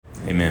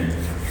Amen.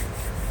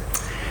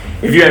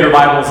 If you have your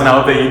Bibles, and I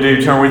hope that you do,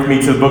 turn with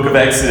me to the book of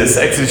Exodus.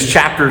 Exodus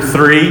chapter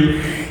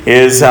 3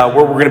 is where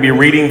we're going to be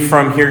reading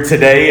from here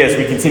today as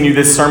we continue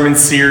this sermon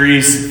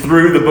series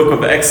through the book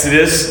of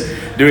Exodus,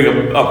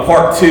 doing a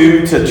part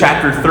 2 to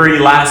chapter 3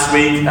 last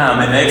week. In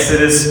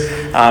Exodus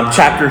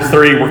chapter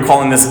 3, we're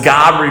calling this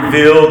God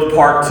Revealed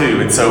part 2.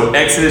 And so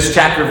Exodus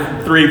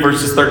chapter 3,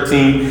 verses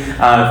 13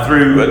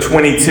 through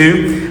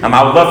 22.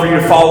 I would love for you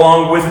to follow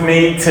along with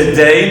me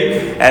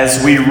today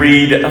as we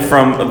read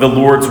from the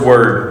Lord's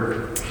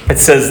Word. It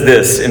says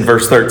this in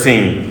verse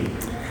 13.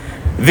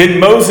 Then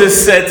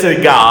Moses said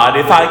to God,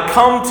 "If I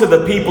come to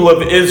the people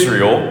of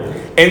Israel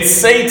and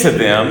say to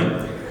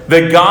them,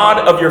 'The God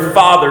of your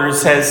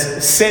fathers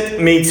has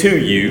sent me to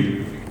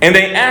you,' and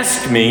they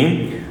ask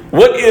me,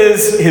 'What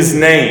is his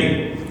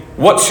name?'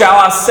 What shall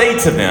I say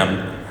to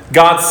them?"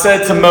 God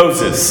said to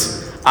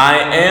Moses, "I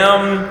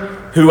am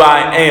who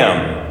I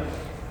am."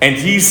 And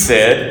he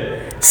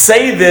said,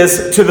 "Say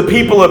this to the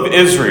people of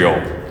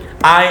Israel,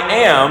 'I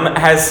am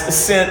has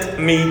sent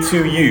me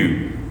to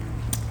you.'"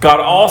 God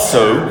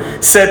also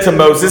said to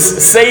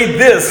Moses, "Say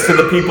this to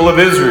the people of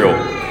Israel,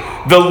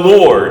 'The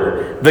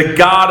Lord, the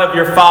God of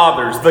your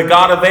fathers, the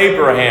God of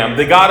Abraham,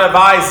 the God of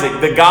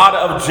Isaac, the God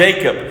of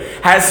Jacob,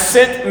 has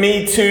sent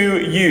me to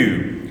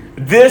you.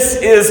 This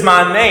is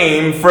my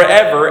name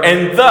forever,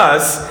 and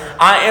thus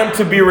I am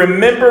to be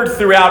remembered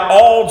throughout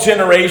all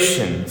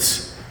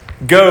generations.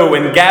 Go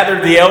and gather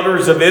the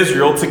elders of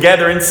Israel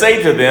together and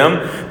say to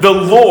them, 'The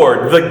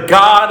Lord, the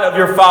God of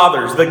your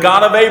fathers, the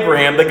God of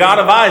Abraham, the God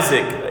of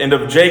Isaac, and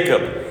of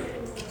Jacob,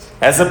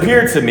 has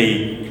appeared to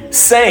me,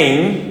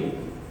 saying,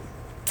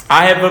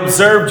 I have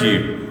observed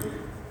you,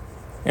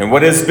 and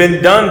what has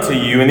been done to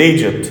you in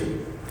Egypt.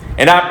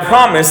 And I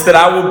promise that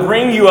I will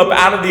bring you up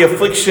out of the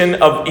affliction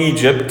of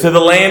Egypt to the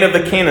land of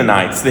the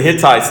Canaanites, the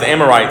Hittites, the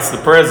Amorites, the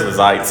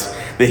Perizzites,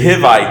 the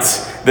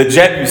Hivites, the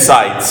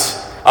Jebusites,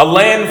 a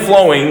land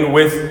flowing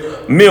with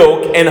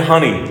milk and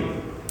honey.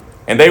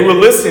 And they will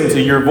listen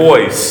to your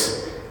voice.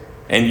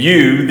 And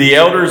you, the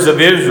elders of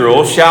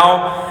Israel,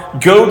 shall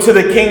go to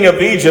the king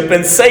of Egypt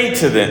and say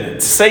to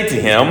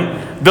him,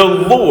 'The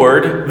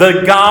Lord,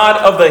 the God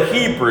of the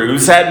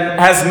Hebrews,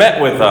 has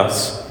met with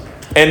us.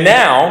 And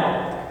now,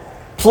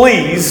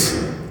 please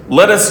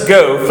let us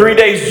go 3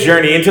 days'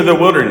 journey into the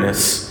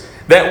wilderness,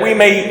 that we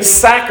may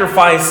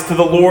sacrifice to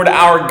the Lord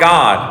our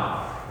God.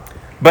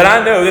 But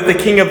I know that the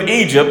king of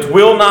Egypt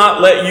will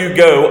not let you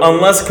go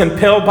unless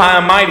compelled by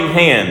a mighty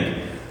hand.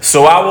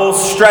 So I will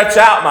stretch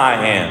out my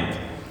hand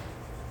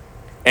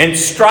and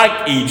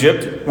strike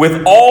Egypt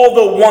with all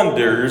the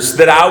wonders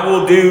that I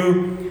will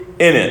do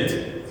in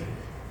it.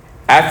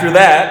 After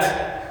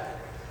that,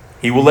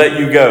 he will let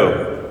you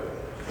go.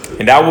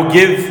 And I will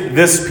give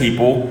this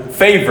people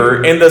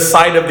favor in the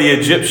sight of the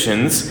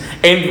Egyptians.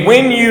 And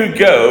when you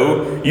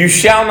go, you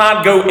shall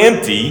not go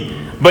empty,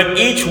 but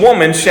each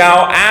woman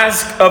shall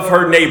ask of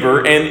her neighbor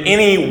and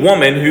any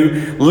woman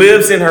who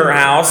lives in her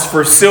house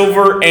for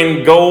silver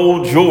and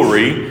gold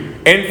jewelry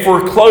and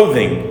for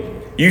clothing.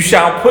 You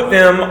shall put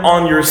them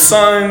on your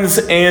sons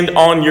and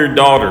on your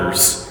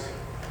daughters.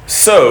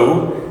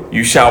 So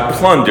you shall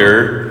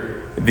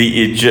plunder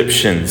the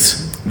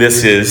Egyptians."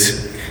 This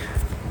is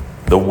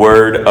the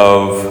word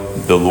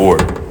of the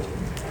Lord.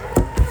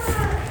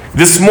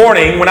 This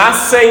morning, when I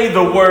say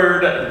the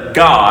word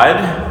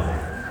God,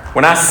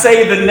 when I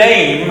say the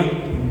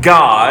name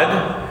God,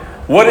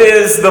 what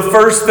is the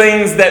first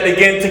things that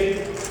begin to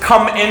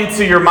come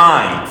into your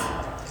mind?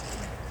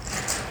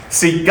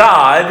 See,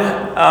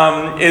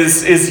 God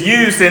is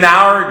used in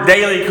our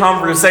daily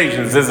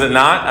conversations, is it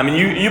not? I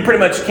mean, you pretty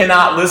much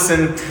cannot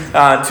listen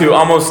to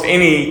almost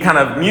any kind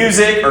of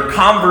music or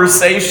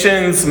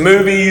conversations,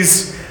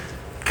 movies,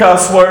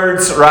 cuss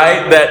words,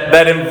 right,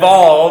 that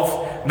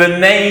involve the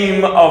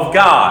name of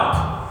God,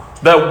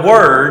 the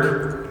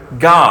word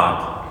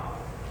God.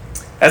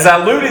 As I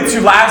alluded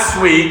to last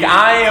week,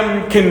 I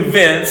am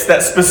convinced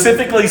that,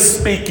 specifically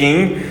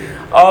speaking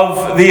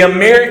of the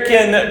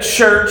American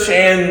church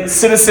and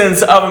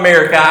citizens of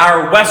America,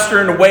 our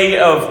Western way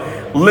of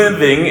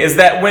living, is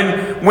that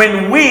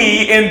when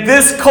we in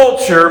this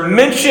culture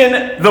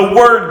mention the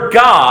word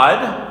God,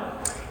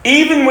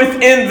 even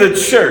within the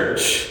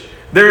church,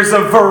 there's a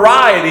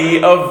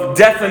variety of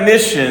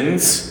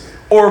definitions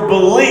or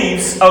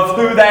beliefs of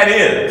who that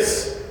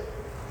is.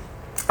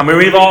 I mean,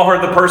 we've all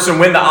heard the person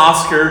win the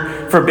Oscar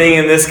for being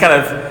in this kind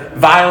of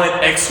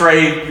violent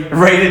X-ray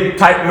rated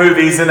type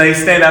movies, and they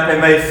stand up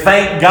and they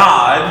thank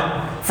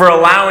God for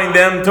allowing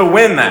them to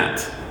win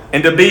that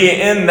and to be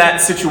in that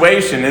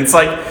situation. It's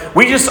like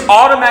we just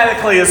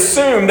automatically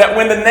assume that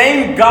when the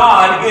name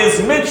God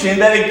is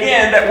mentioned, that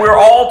again, that we're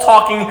all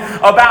talking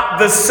about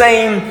the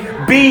same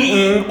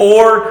being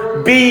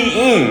or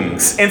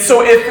beings. And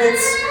so if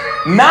it's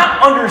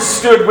not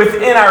understood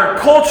within our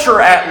culture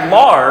at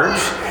large,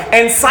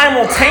 and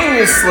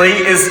simultaneously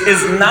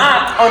is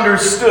not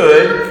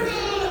understood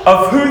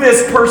of who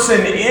this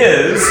person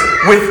is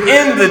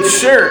within the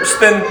church,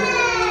 then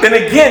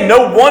again,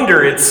 no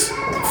wonder it's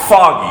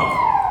foggy.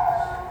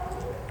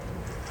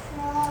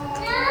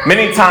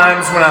 Many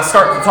times when I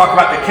start to talk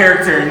about the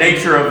character and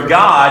nature of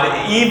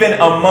God, even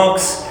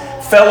amongst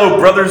fellow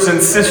brothers and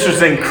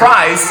sisters in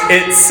Christ,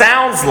 it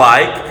sounds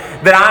like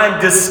that I'm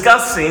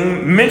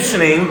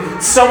mentioning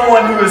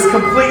someone who is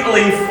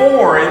completely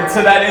foreign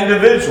to that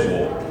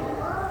individual.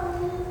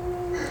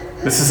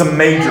 This is a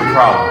major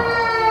problem.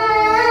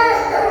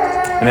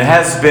 And it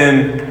has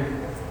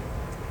been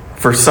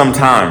for some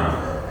time.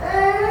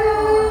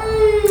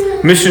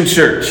 Mission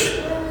Church.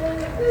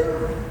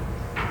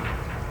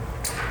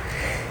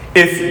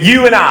 If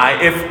you and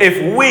I,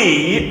 if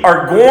we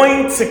are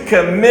going to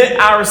commit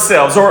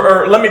ourselves,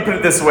 or let me put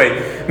it this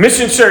way,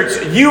 Mission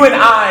Church, you and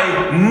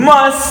I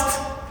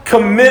must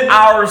commit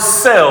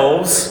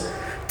ourselves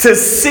to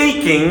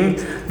seeking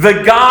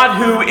the God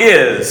who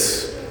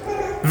is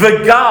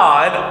the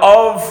God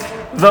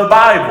of the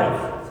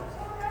Bible,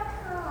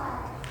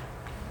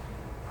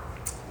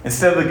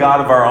 instead of the God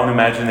of our own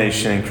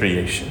imagination and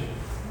creation.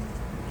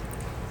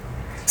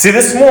 See,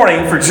 this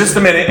morning, for just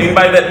a minute,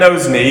 anybody that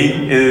knows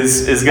me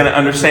is going to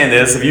understand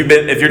this. If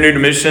you're new to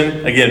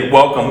Mission, again,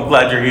 welcome.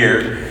 Glad you're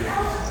here.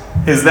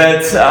 Is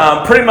that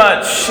pretty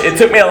much, it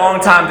took me a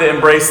long time to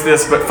embrace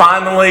this, but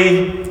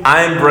finally,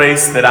 I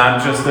embraced that I'm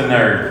just a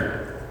nerd.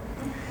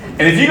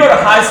 And if you go to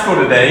high school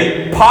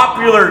today,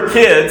 popular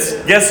kids,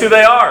 guess who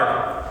they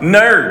are?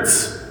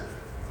 Nerds.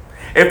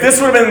 If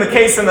this would have been the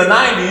case in the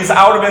 90s,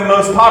 I would have been the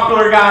most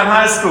popular guy in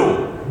high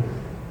school.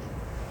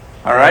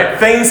 All right?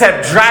 Things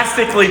have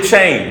drastically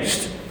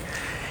changed.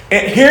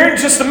 And here in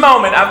just a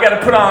moment, I've got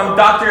to put on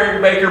Dr.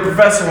 Eric Baker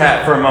professor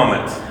hat for a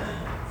moment.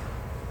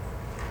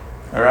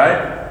 All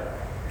right?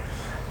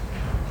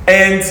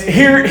 And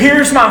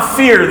here's my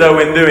fear, though,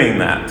 in doing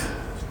that.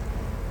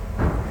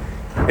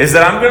 Is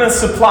that I'm going to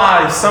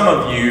supply some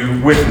of you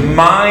with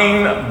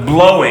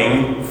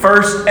mind-blowing,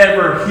 first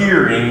ever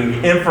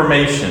hearing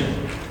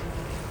information.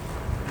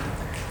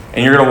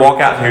 And you're going to walk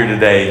out here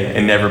today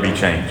and never be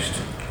changed.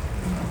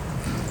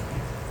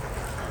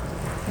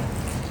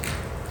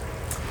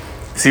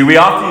 See, we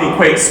often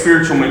equate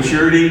spiritual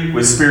maturity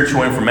with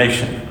spiritual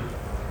information.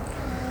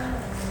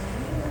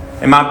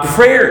 And my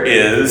prayer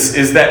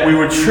is that we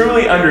would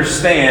truly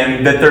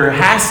understand that there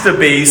has to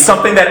be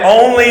something that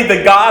only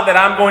the God that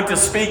I'm going to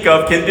speak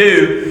of can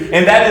do,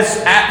 and that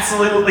is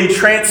absolutely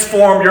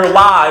transform your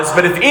lives.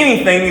 But if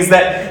anything, is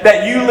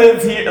that you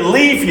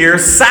leave here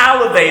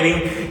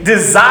salivating,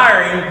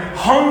 desiring,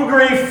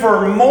 hungry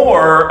for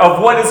more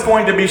of what is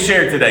going to be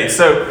shared today.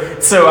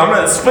 So I'm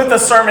going to split the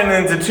sermon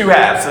into two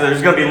halves. So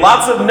there's going to be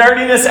lots of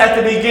nerdiness at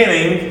the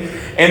beginning,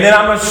 and then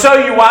I'm going to show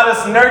you why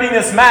this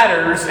nerdiness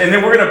matters, and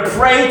then we're going to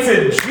pray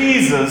to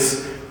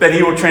Jesus that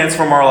He will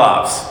transform our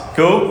lives.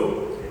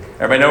 Cool?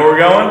 Everybody know where we're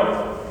going?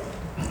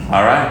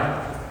 All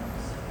right.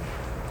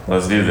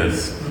 Let's do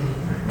this.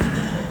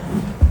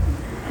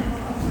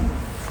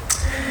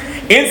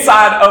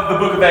 Inside of the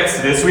book of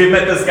Exodus, we have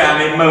met this guy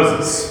named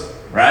Moses,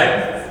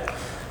 right?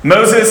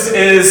 Moses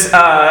is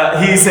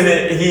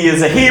he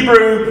is a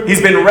Hebrew.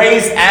 He's been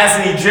raised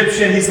as an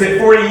Egyptian. He spent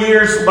 40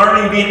 years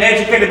learning, being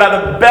educated by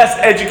the best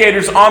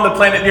educators on the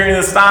planet during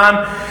this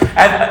time.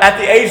 At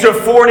the age of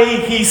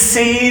 40, he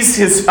sees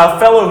his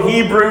fellow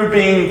Hebrew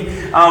being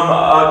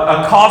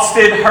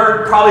accosted,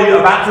 hurt, probably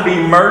about to be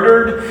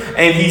murdered,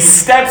 and he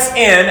steps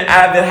in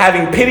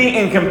having pity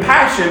and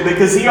compassion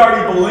because he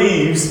already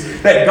believes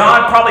that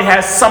God probably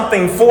has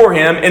something for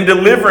him in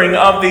delivering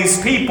of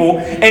these people,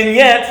 and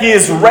yet he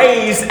is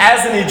raised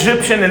as an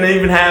Egyptian and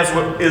even has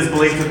what is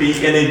believed to be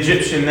an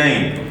Egyptian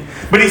name.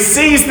 But he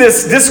sees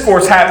this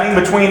discourse happening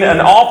between an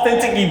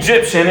authentic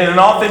Egyptian and an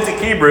authentic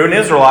Hebrew, an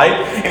Israelite,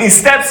 and he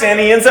steps in,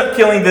 he ends up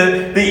killing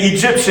the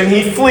Egyptian,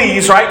 he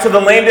flees right to the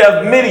land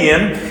of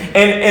Midian,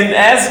 and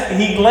as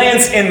he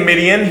lands in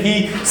Midian,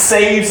 he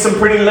saves some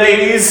pretty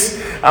ladies,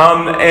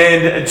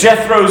 and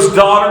Jethro's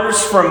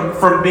daughters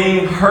from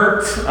being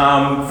hurt,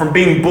 from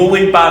being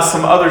bullied by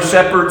some other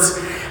shepherds.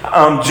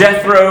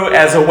 Jethro,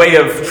 as a way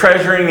of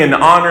treasuring and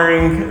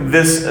honoring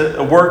this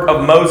work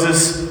of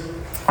Moses,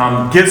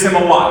 gives him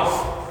a wife.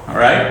 All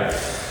right?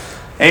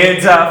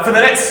 And for the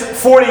next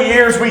 40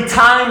 years, we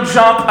time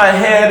jump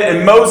ahead,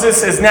 and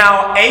Moses is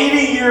now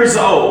 80 years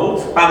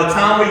old by the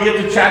time we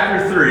get to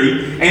chapter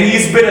 3, and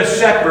he's been a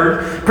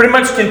shepherd, pretty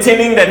much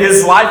contending that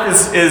his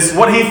life is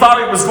what he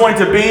thought it was going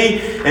to be,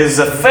 is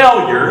a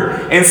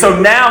failure, and so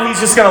now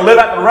he's just going to live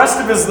out the rest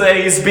of his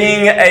days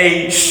being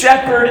a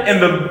shepherd in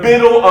the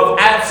middle of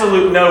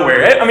absolute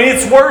nowhere. I mean,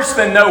 it's worse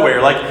than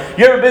nowhere. Like,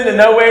 you ever been to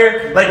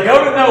nowhere? Like,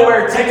 go to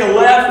nowhere, take a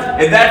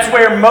left, and that's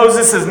where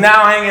Moses is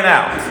now hanging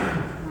out.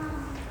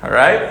 All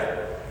right?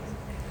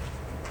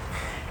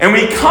 And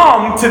we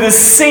come to this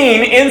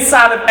scene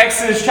inside of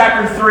Exodus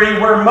chapter 3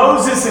 where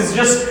Moses is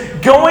just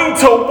going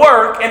to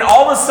work, and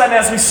all of a sudden,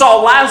 as we saw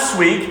last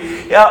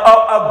week,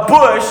 a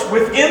bush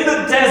within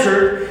the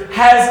desert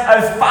has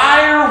a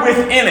fire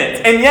within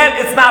it, and yet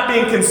it's not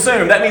being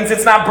consumed. That means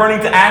it's not burning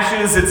to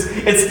ashes.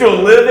 It's still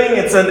living.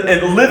 It's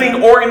a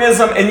living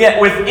organism, and yet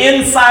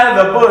inside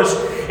of the bush,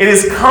 it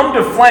has come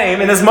to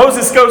flame. And as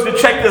Moses goes to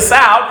check this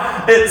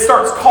out, it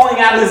starts calling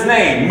out his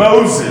name,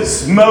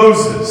 Moses,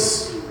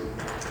 Moses.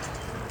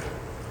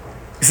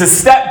 He says,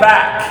 step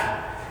back.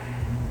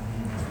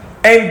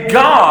 And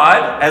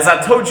God, as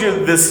I told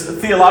you, this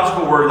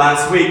theological word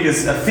last week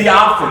is a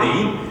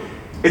theophany.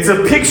 It's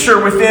a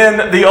picture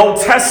within the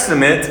Old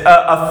Testament,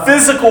 a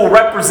physical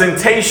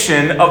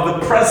representation of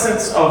the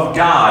presence of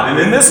God. And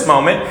in this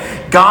moment,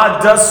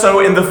 God does so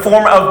in the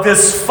form of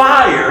this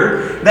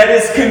fire that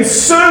is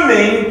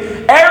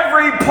consuming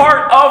every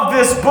part of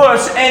this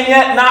bush and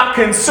yet not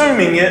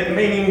consuming it,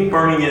 meaning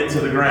burning it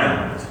to the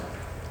ground.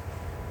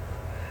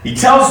 He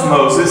tells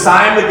Moses,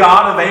 I am the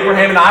God of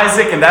Abraham and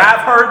Isaac, and that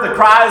I've heard the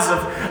cries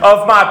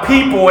of my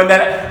people, and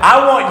that I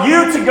want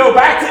you to go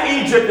back to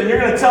Egypt, and you're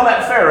going to tell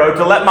that Pharaoh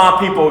to let my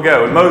people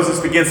go. And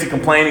Moses begins to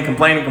complain and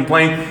complain and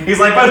complain. He's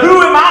like, but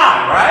who am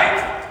I,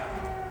 right?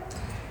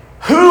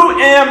 Who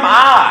am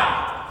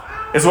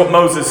I? Is what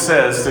Moses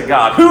says to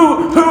God.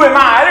 Who am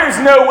I?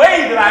 There's no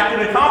way that I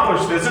can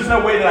accomplish this. There's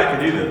no way that I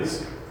can do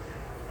this.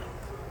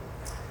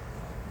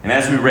 And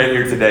as we read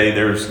here today,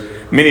 there's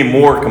many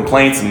more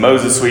complaints, and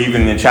Moses, we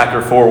even in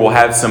chapter 4, will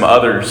have some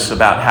others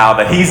about how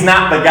that he's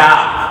not the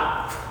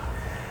guy.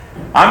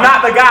 I'm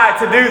not the guy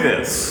to do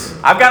this.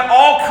 I've got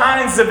all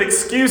kinds of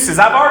excuses.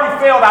 I've already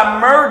failed. I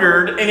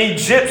murdered an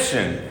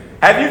Egyptian.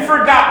 Have you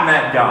forgotten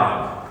that,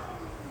 God?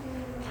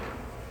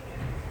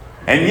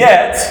 And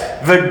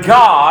yet, the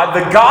God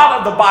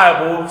of the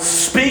Bible,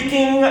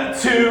 speaking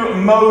to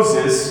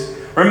Moses,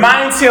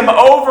 reminds him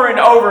over and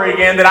over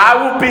again that I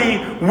will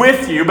be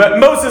with you. But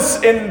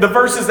Moses, in the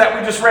verses that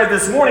we just read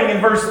this morning,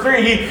 in verse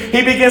 3,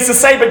 he begins to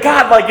say, but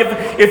God, like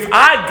if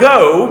I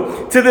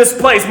go to this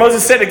place,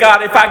 Moses said to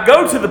God, if I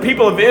go to the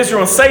people of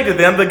Israel and say to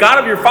them, the God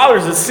of your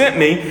fathers has sent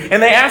me,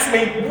 and they ask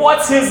me,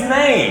 what's his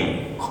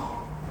name?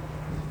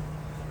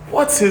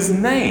 What's his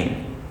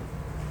name?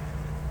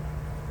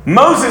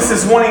 Moses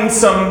is wanting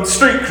some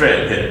street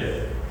cred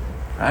here,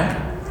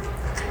 right?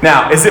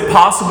 Now, is it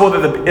possible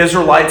that the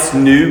Israelites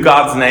knew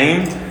God's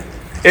name?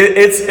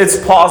 It's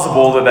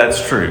plausible that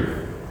that's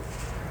true.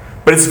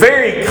 But it's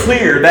very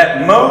clear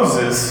that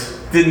Moses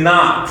did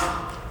not.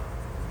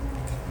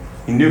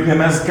 He knew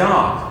him as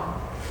God.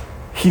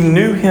 He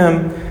knew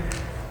him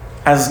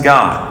as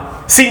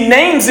God. See,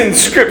 names in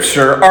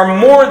Scripture are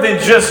more than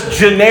just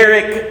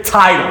generic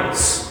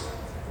titles.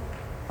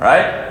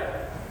 Right?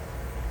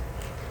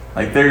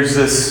 Like there's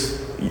this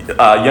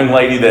young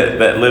lady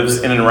that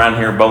lives in and around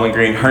here in Bowling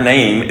Green. Her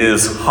name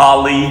is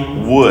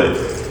Hollywood.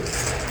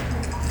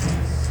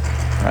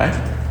 Right?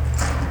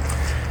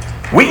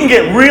 We can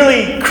get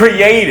really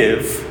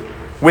creative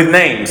with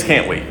names,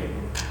 can't we?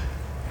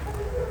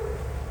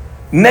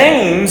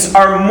 Names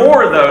are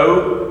more,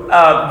 though,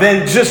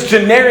 than just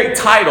generic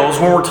titles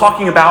when we're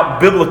talking about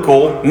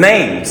biblical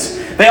names.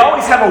 They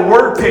always have a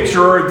word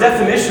picture or a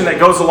definition that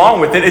goes along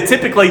with it. It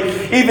typically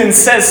even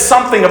says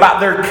something about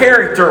their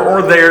character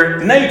or their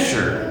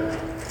nature.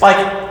 Like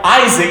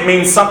Isaac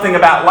means something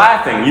about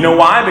laughing. You know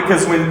why?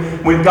 Because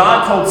when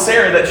God told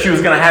Sarah that she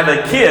was going to have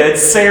a kid,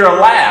 Sarah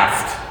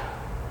laughed.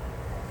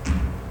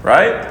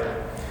 Right?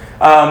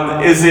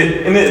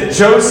 Isn't it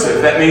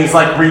Joseph? That means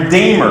like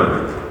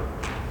redeemer,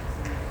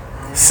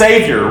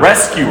 savior,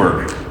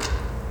 rescuer.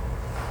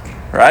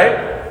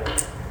 Right?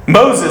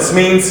 Moses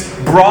means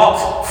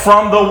brought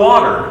from the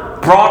water,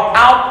 brought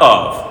out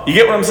of. You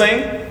get what I'm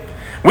saying?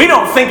 We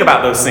don't think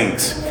about those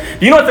things.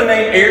 Do you know what the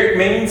name Eric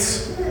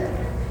means?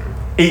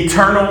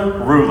 Eternal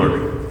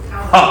ruler.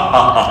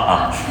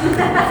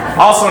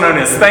 Also known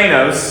as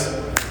Thanos.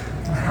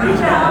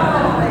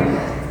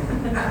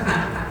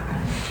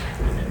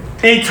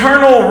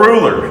 Eternal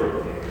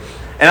ruler.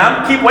 And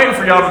I keep waiting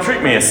for y'all to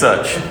treat me as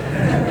such.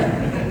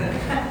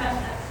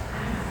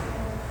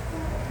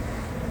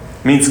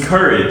 It means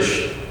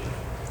courage.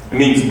 It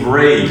means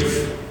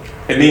brave.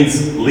 It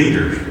means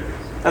leader.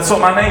 That's what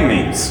my name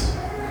means.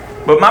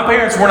 But my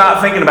parents were not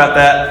thinking about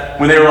that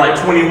when they were like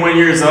 21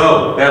 years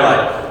old. They're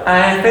like,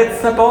 if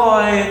it's a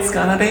boy, it's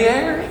gonna be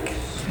Eric.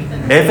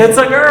 If it's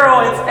a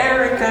girl, it's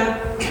Erica.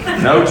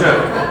 No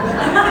joke.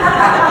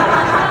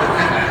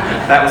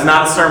 That was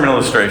not a sermon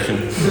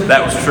illustration.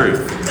 That was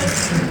truth.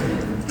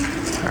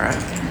 All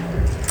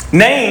right.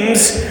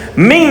 Names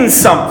mean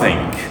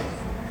something.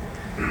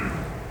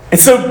 And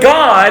so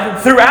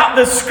God, throughout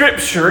the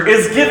Scripture,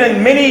 is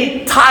given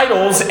many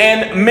titles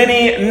and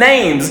many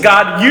names.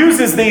 God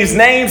uses these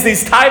names,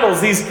 these titles,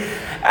 these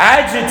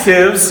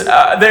adjectives.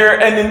 They're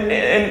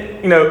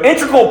an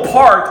integral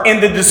part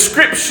in the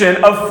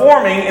description of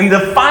forming and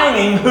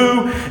defining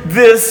who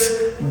this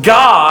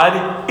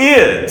God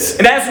is.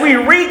 And as we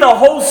read the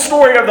whole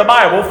story of the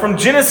Bible, from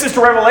Genesis to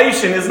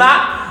Revelation, is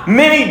not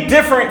many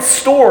different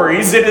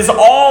stories. It is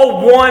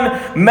all one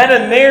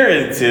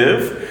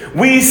meta-narrative.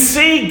 We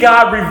see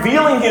God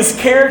revealing His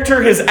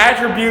character, His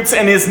attributes,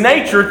 and His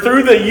nature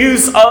through the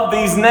use of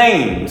these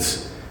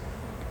names.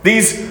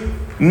 These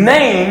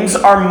names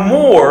are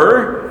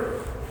more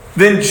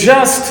than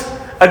just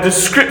a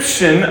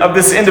description of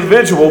this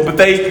individual, but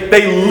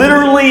they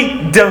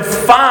literally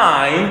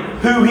define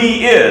who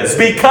He is.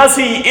 Because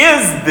He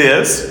is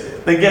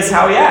this, then guess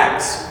how He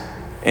acts?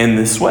 In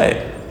this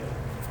way.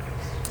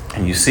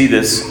 And you see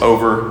this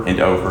over and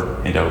over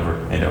and over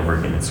and over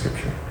again in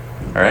Scripture.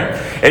 All right?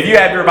 If you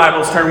have your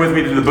Bibles, turn with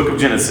me to the book of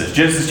Genesis.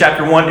 Genesis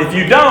chapter 1. If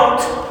you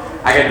don't,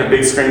 I got the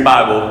big screen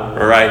Bible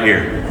right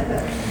here.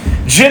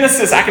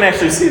 Genesis, I can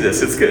actually see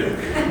this. It's good.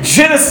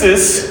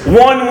 Genesis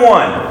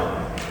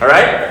 1:1. All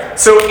right?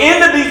 So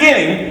in the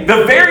beginning,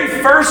 the very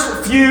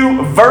first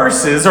few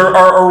verses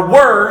or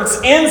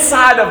words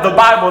inside of the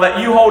Bible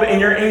that you hold in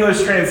your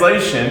English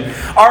translation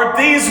are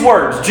these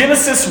words.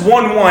 Genesis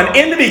 1:1.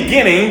 In the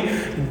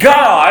beginning,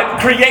 God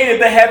created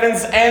the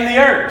heavens and the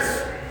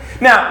earth.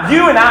 Now,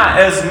 you and I,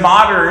 as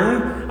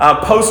modern,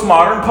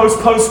 postmodern,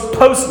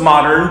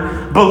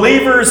 postmodern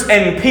believers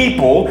and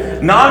people,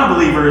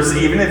 non-believers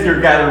even, if you're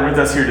gathered with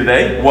us here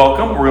today,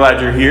 welcome. We're glad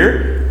you're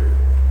here.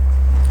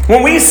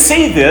 When we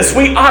see this,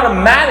 we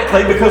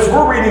automatically, because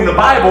we're reading the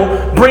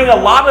Bible, bring a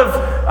lot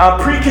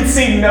of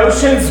preconceived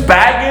notions,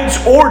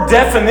 baggage, or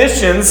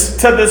definitions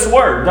to this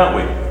word, don't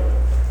we?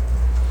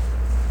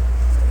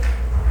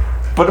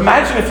 But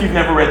imagine if you've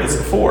never read this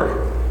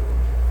before.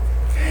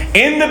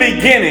 In the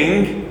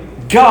beginning,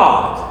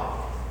 God.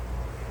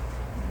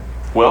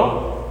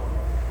 Well,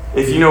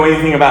 if you know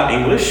anything about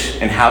English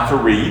and how to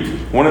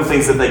read, one of the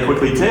things that they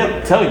quickly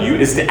tell you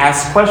is to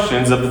ask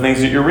questions of the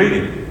things that you're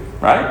reading,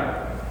 right?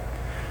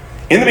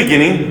 In the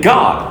beginning,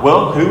 God.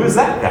 Well, who is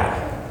that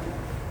guy?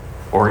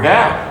 Or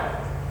gal?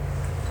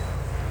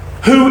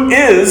 Who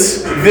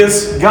is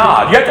this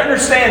God? You have to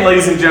understand,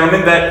 ladies and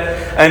gentlemen,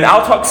 that, and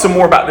I'll talk some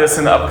more about this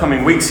in the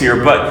upcoming weeks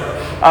here, but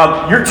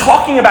you're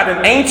talking about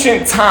an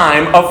ancient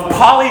time of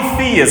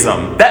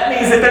polytheism. That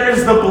means that there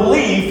is the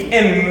belief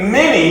in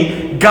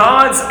many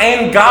gods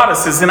and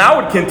goddesses. And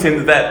I would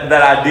contend that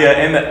idea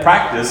and that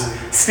practice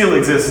still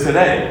exists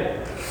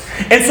today.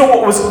 And so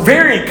what was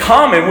very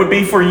common would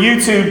be for you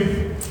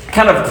to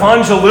kind of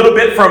plunge a little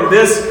bit from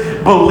this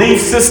belief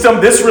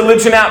system, this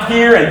religion out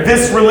here and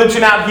this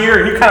religion out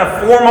here, and you kind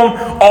of form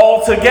them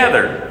all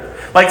together.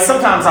 Like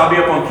sometimes I'll be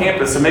up on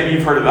campus, and maybe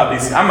you've heard about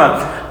these. I'm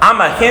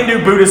a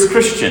Hindu Buddhist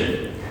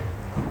Christian.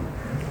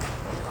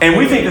 And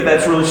we think that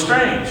that's really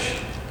strange.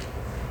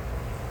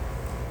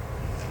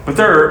 But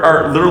there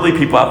are literally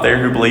people out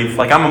there who believe,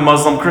 like, I'm a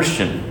Muslim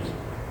Christian.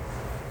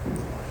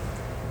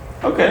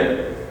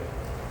 Okay.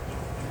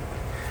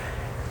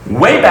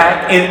 Way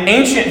back in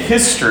ancient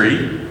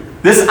history,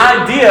 this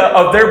idea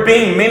of there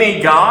being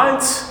many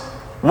gods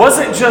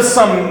wasn't just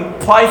some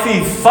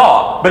pithy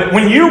thought. But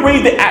when you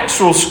read the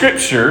actual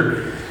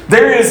scripture,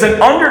 there is an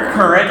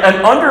undercurrent,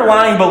 an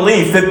underlying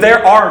belief that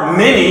there are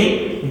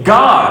many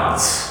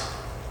gods.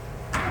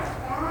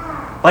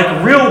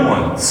 Like real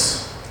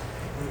ones.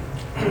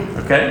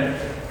 Okay?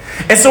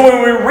 And so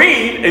when we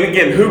read, and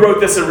again, who wrote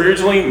this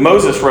originally?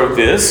 Moses wrote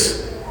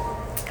this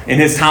in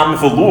his time with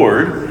the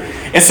Lord.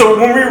 And so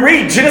when we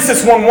read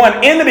Genesis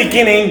 1:1, in the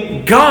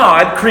beginning,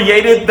 God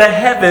created the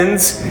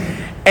heavens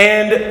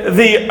and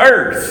the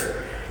earth.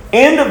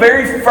 In the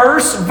very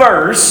first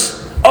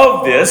verse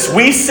of this,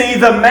 we see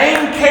the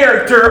main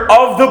character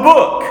of the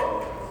book.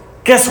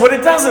 Guess what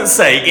it doesn't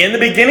say? In the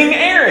beginning,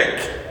 Eric.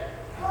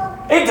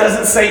 It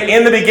doesn't say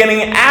in the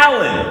beginning,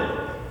 Alan.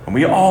 And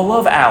we all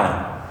love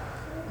Alan.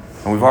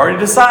 And we've already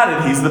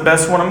decided he's the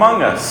best one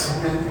among us.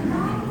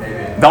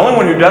 The only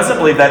one who doesn't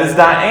believe that is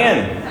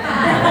Diane.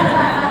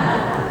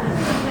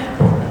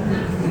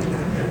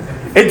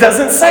 It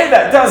doesn't say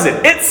that, does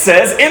it? It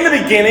says, in the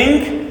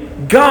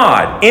beginning,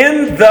 God.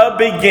 In the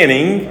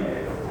beginning,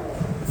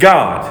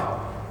 God.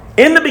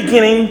 In the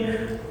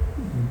beginning,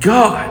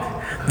 God.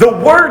 The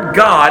word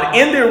God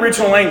in the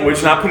original language,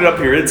 and I put it up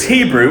here, it's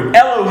Hebrew,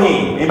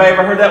 Elohim. Anybody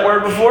ever heard that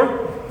word before?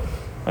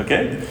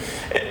 Okay.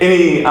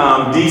 Any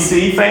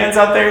DC fans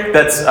out there?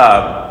 That's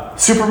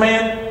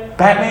Superman,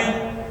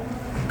 Batman,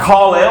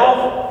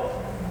 Kal-El.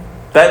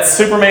 That's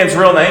Superman's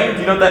real name.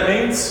 Do you know what that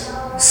means?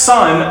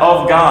 Son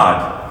of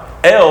God.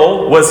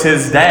 El was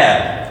his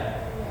dad.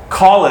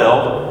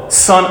 Kal-El,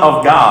 son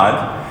of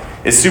God,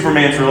 is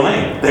Superman's real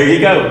name. There you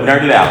go.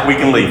 Nerd it out. We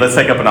can leave. Let's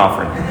take up an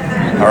offering.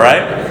 All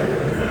right?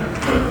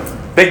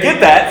 They get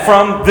that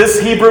from this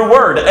Hebrew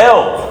word,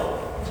 El.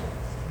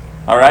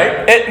 All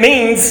right? It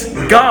means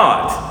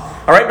God.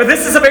 All right? But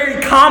this is a very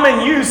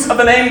common use of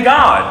the name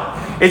God.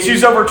 It's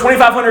used over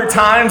 2,500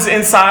 times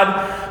inside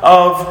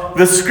of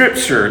the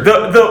Scripture.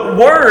 The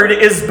word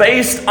is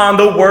based on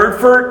the word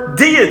for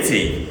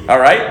deity. All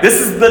right?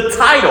 This is the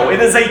title. It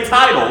is a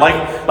title.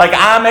 Like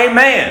I'm a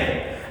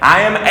man.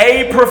 I am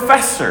a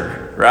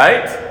professor.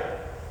 Right?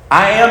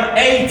 I am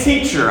a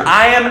teacher.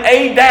 I am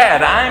a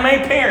dad. I am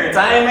a parent.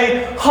 I am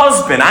a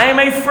husband. I am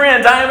a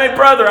friend. I am a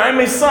brother. I am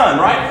a son.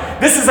 Right?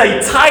 This is a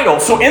title.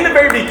 So in the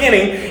very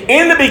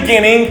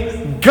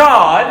beginning,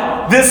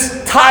 God,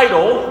 this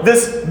title,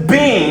 this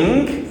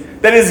being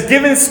that is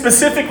given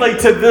specifically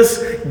to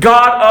this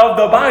God of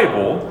the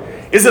Bible,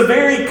 is a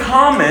very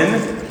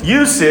common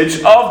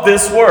usage of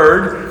this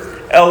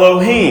word,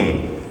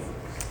 Elohim.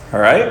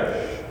 All right?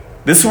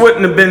 This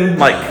wouldn't have been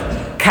like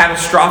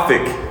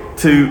catastrophic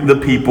to the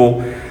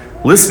people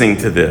listening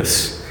to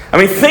this. I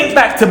mean, think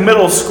back to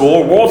middle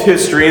school, world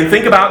history, and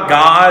think about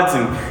gods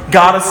and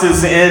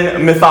goddesses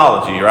in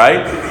mythology,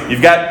 right?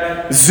 You've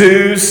got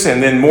Zeus,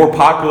 and then more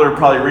popular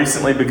probably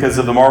recently because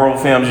of the Marvel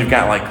films, you've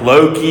got like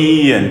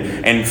Loki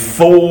and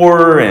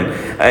Thor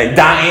and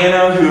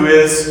Diana, who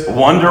is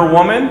Wonder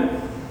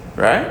Woman,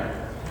 right?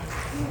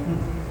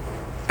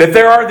 That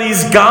there are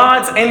these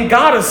gods and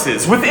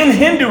goddesses. Within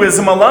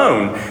Hinduism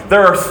alone,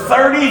 there are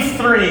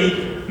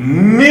 33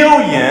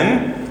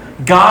 million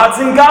gods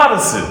and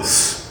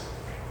goddesses.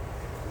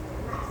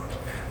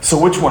 So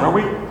which one are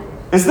we?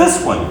 Is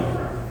this one?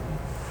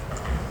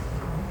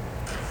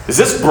 Is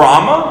this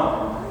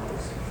Brahma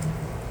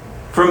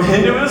from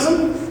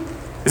Hinduism?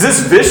 Is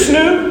this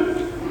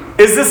Vishnu?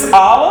 Is this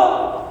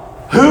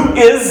Allah? Who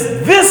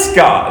is this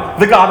God?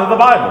 The God of the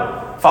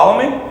Bible. Follow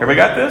me? Everybody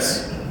got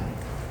this?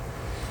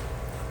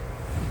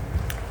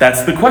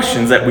 That's the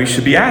questions that we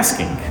should be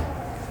asking.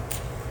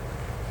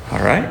 All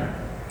right?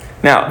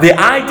 Now, the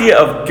idea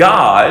of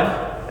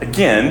God,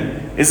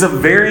 again, is a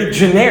very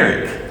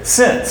generic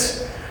sense.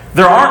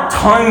 There aren't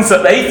tons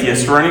of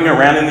atheists running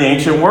around in the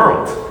ancient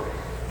world.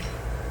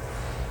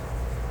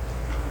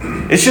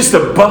 It's just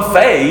a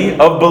buffet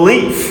of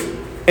belief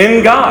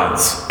in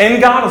gods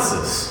and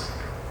goddesses.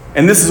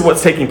 And this is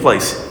what's taking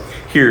place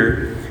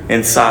here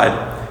inside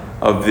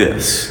of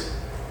this.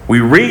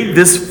 We read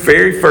this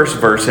very first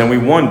verse and we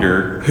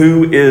wonder,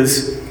 who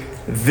is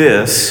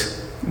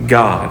this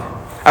God?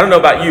 I don't know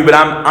about you, but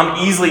I'm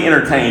easily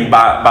entertained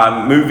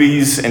by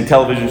movies and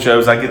television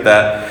shows. I get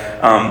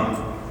that.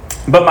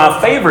 But my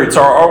favorites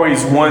are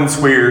always ones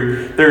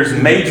where there's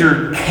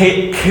major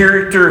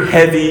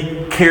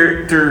character-heavy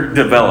character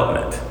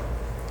development.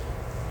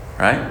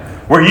 Right?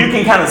 Where you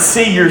can kind of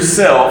see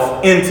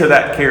yourself into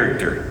that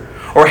character.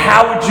 Or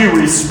how would you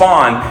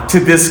respond to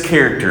this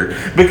character?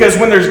 Because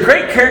when there's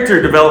great character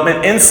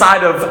development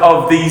inside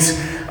of these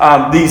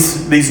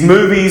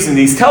movies and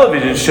these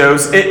television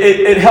shows,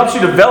 it helps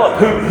you develop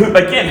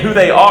who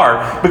they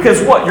are.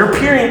 Because what? You're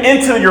peering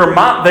into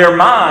their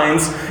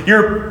minds.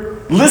 You're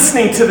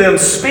listening to them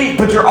speak,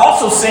 but you're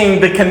also seeing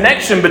the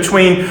connection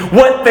between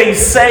what they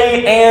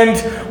say and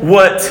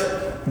what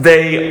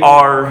they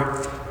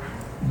are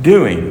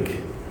doing.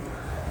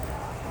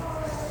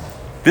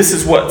 This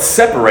is what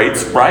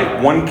separates, right,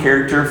 one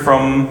character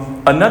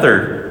from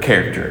another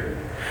character.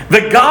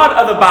 The God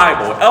of the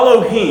Bible,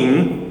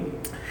 Elohim,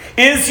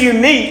 is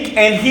unique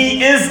and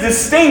he is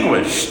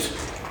distinguished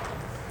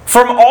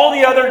from all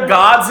the other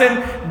gods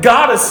and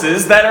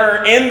goddesses that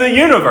are in the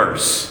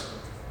universe.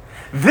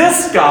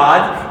 This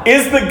God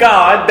is the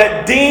God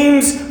that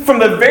deems from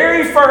the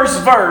very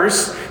first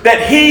verse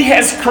that he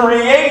has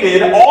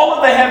created all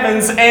of the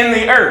heavens and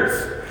the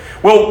earth.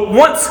 Well,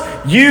 once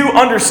you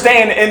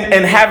understand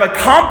and have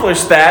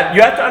accomplished that,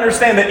 you have to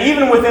understand that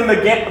even within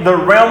the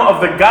realm of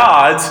the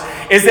gods,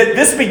 is that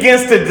this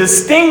begins to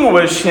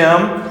distinguish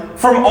him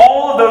from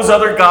all of those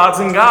other gods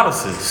and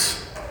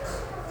goddesses.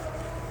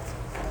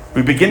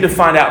 We begin to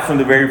find out from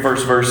the very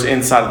first verse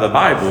inside of the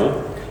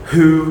Bible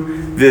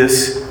who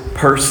this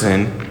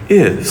person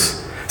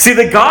is. See,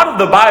 the God of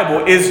the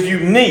Bible is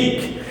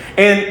unique.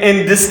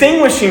 And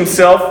distinguish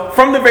himself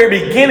from the very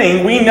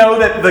beginning. We know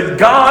that the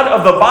God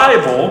of the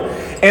Bible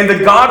and the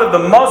God of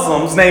the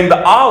Muslims, named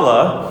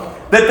Allah,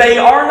 that they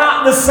are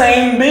not the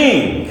same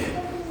being,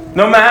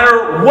 no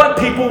matter what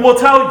people will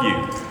tell you.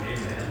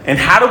 And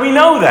how do we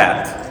know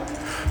that?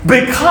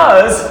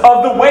 Because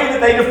of the way that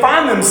they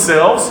define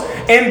themselves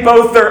in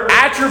both their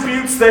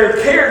attributes,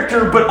 their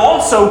character, but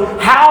also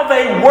how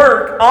they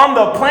work on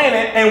the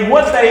planet and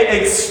what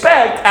they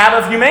expect out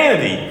of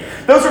humanity.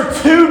 Those are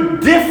two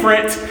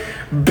different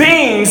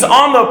beings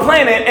on the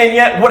planet, and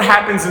yet what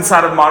happens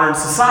inside of modern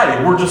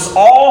society? We're just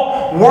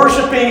all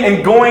worshiping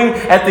and going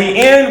at the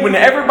end when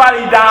everybody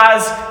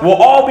dies, we'll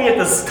all be at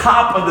the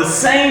top of the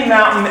same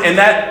mountain, and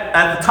that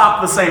at the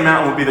top of the same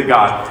mountain will be the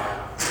God.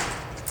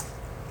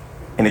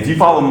 And if you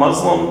follow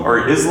Muslim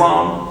or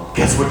Islam,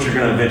 guess what you're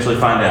going to eventually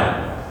find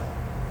out?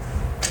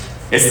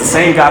 It's the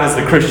same God as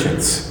the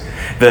Christians.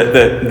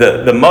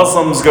 The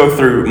Muslims go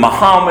through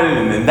Muhammad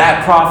and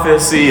that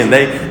prophecy, and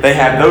they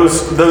have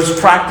those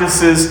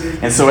practices,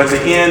 and so at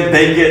the end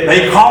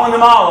they calling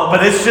him Allah,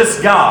 but it's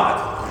just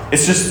God.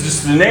 It's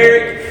just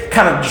generic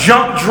kind of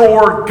junk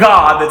drawer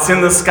God that's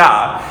in the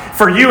sky.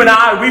 For you and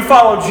I, we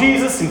follow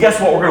Jesus, and guess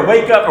what? We're going to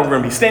wake up and we're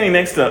going to be standing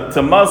next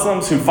to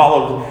Muslims who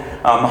followed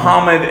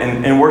Muhammad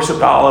and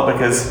worshiped Allah,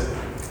 because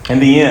in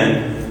the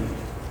end,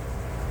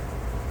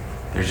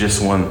 there's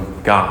just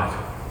one God.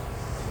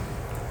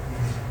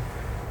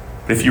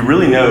 But if you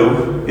really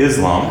know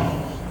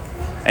Islam,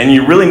 and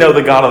you really know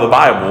the God of the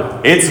Bible,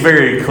 it's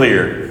very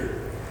clear.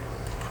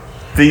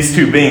 These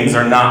two beings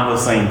are not the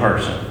same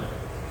person.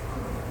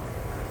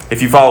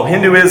 If you follow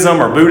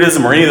Hinduism or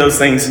Buddhism or any of those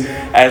things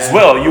as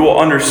well, you will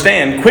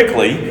understand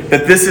quickly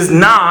that this is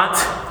not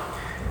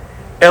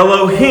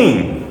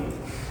Elohim.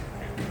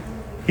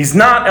 He's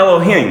not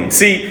Elohim.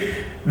 See,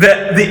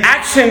 the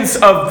actions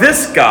of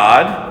this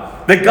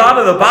God, the God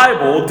of the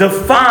Bible,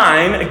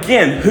 define,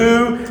 again,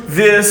 who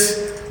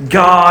this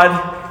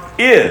God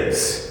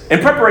is. In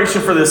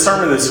preparation for this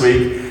sermon this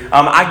week,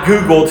 I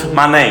Googled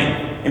my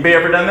name. Anybody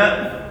ever done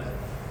that?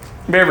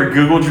 Anybody ever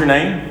Googled your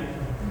name?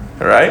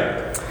 All right.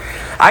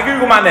 I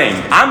Googled my name.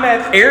 I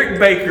met Eric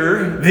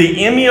Baker,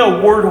 the Emmy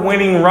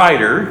Award-winning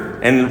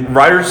writer and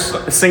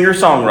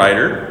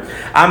singer-songwriter.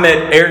 I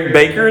met Eric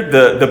Baker,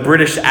 the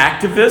British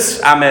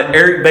activist. I met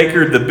Eric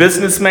Baker, the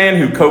businessman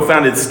who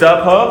co-founded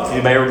StubHub.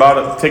 Anybody ever bought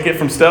a ticket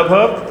from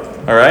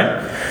StubHub? All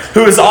right.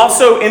 Who is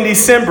also, in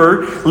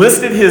December,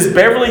 listed his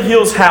Beverly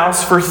Hills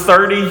house for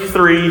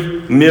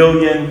 $33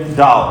 million.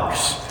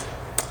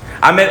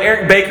 I met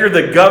Eric Baker,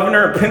 the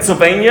governor of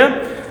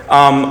Pennsylvania,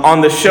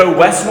 on the show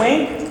West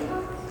Wing.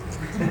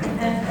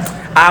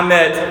 I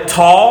met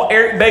tall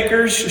Eric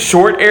Bakers,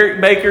 short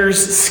Eric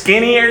Bakers,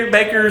 skinny Eric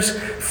Bakers,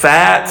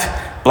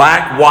 fat,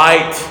 black,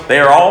 white. They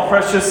are all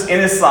precious in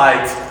His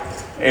sight,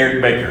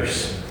 Eric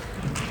Bakers.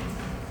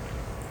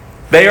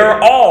 They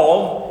are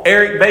all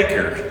Eric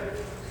Baker.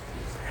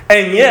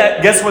 And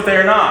yet, guess what they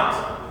are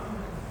not?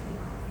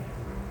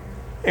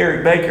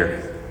 Eric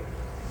Baker.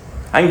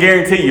 I can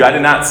guarantee you, I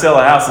did not sell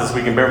a house this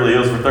week in Beverly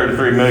Hills for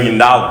 $33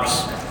 million.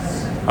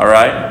 All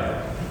right?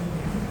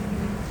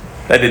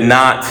 That did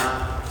not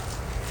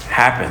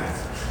happen.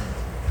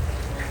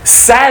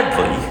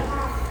 Sadly,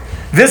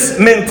 this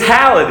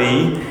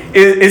mentality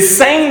is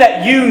saying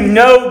that you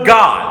know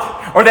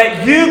God or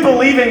that you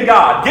believe in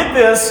God. Get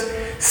this,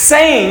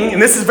 saying,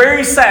 and this is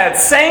very sad,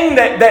 saying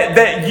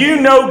that you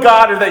know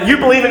God or that you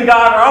believe in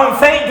God or, oh,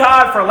 thank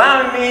God for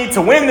allowing me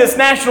to win this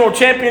national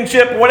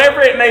championship,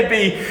 whatever it may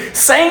be,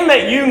 saying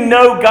that you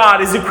know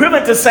God is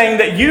equivalent to saying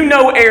that you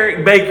know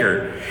Eric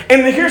Baker.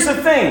 And here's the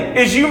thing,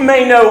 is you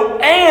may know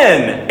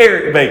an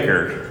Eric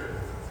Baker,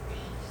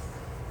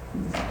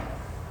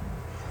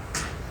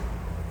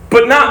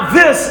 but not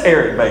this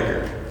Eric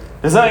Baker.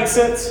 Does that make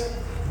sense?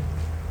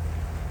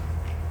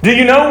 Do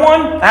you know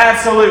one?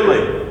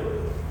 Absolutely.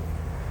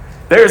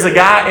 There's a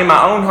guy in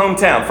my own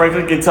hometown,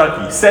 Franklin,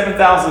 Kentucky,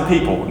 7,000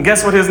 people. And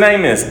guess what his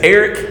name is?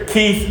 Eric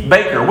Keith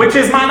Baker, which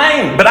is my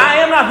name, but I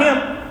am not him.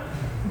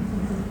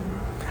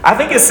 I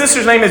think his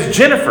sister's name is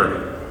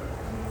Jennifer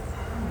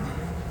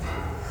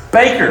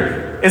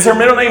Baker. Is her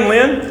middle name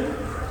Lynn?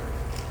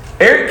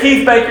 Eric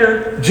Keith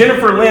Baker,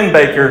 Jennifer Lynn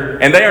Baker,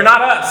 and they are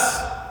not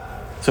us.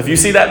 So if you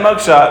see that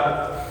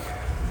mugshot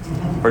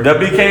or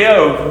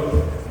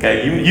WKO,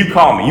 okay, you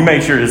call me. You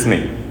make sure it's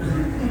me.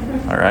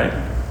 All right?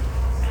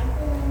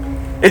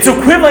 It's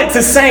equivalent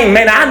to saying,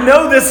 man, I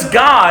know this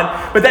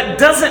God, but that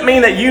doesn't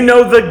mean that you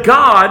know the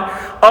God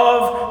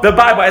of the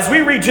Bible. As we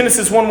read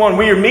Genesis 1:1,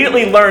 we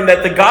immediately learn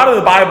that the God of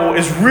the Bible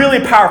is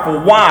really powerful.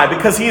 Why?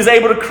 Because He is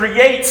able to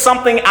create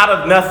something out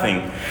of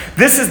nothing.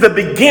 This is the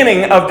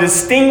beginning of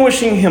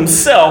distinguishing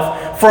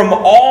Himself from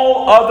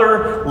all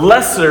other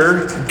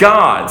lesser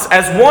gods.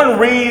 As one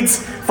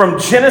reads from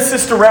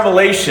Genesis to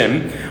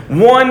Revelation,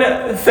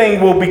 one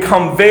thing will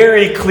become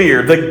very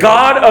clear. The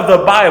God of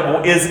the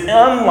Bible is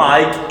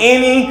unlike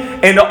any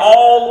and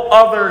all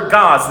other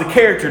gods. The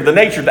character, the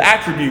nature, the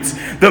attributes,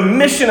 the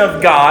mission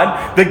of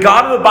God, the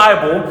God of the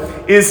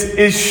Bible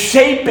is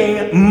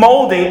shaping,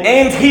 molding,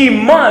 and He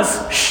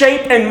must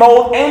shape and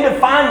mold and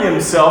define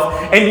Himself.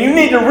 And you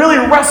need to really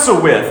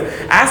wrestle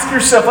with. Ask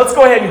yourself, let's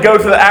go ahead and go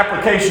to the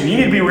application. You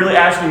need to be really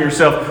asking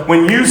yourself,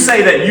 when you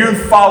say that you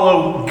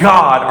follow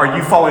God, are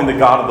you following the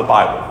God of the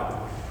Bible?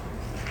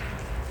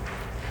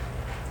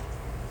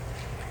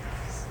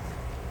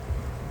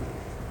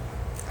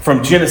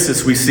 From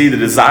Genesis, we see the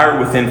desire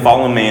within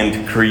fallen man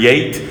to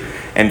create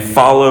and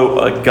follow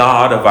a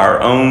God of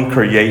our own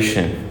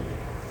creation,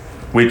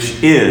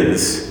 which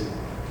is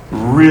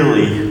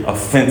really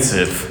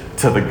offensive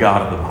to the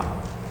God of the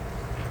Bible.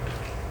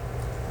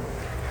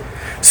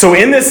 So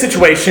in this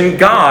situation,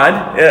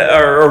 God,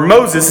 or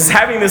Moses, is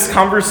having this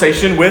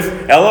conversation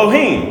with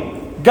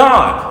Elohim,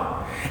 God.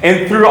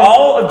 And through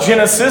all of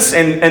Genesis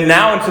and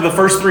now into the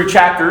first 3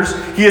 chapters,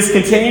 He has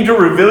continued to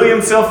reveal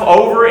Himself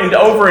over and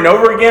over and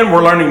over again.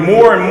 We're learning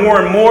more and more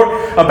and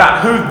more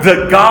about who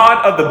the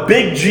God of the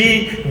big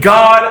G,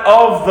 God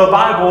of the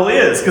Bible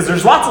is. Because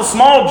there's lots of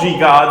small G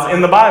gods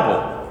in the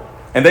Bible.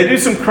 And they do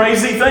some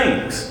crazy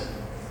things.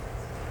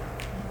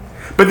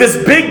 But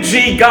this big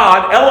G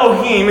God,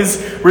 Elohim,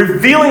 is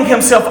revealing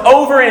Himself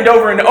over and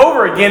over and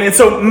over again. And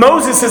so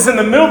Moses is in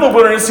the middle of the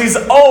wilderness. He's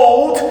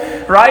old,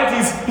 right?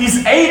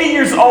 He's 80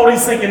 years old.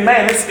 He's thinking,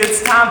 man,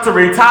 it's time to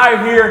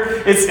retire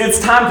here. It's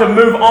time to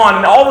move on.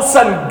 And all of a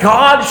sudden,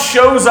 God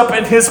shows up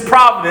in His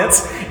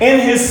providence, in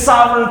His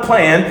sovereign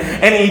plan.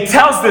 And He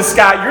tells this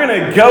guy, you're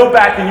going to go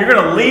back and you're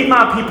going to lead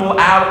my people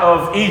out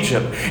of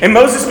Egypt. And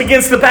Moses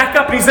begins to back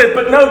up. And he said,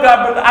 but no,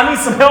 God, but I need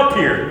some help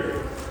here.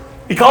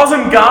 He calls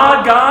Him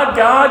God, God,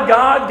 God,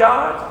 God,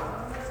 God.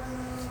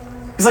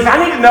 He's like,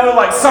 I need to know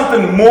like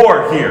something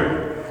more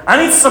here.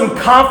 I need some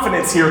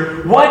confidence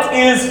here. What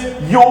is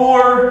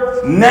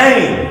your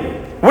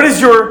name? What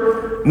is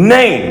your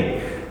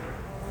name?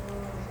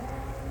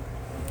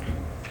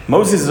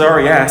 Moses has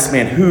already asked,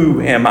 man,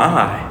 who am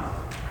I?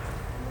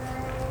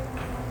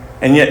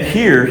 And yet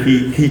here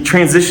he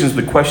transitions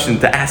the question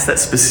to ask that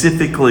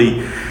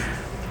specifically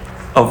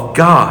of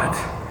God.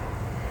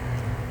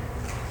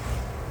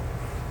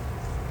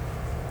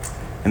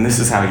 And this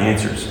is how he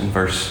answers in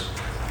verse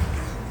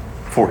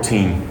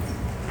 14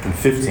 and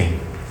 15.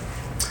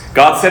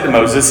 God said to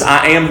Moses,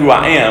 I am who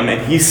I am.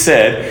 And he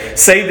said,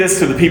 say this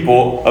to the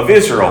people of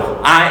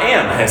Israel, I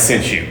am has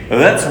sent you. Now,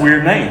 that's a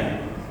weird name.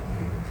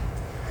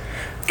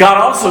 God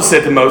also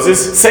said to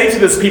Moses, say to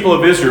this people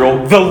of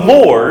Israel, the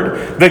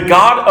Lord, the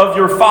God of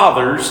your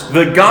fathers,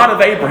 the God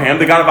of Abraham,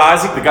 the God of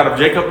Isaac, the God of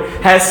Jacob,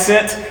 has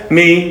sent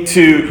me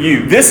to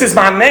you. This is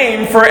my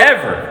name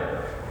forever.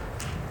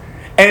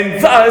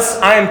 And thus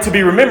I am to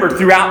be remembered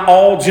throughout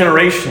all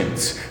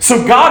generations.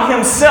 So God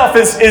himself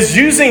is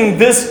using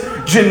this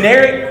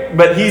generic,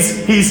 but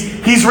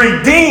he's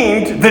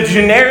redeemed the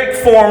generic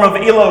form of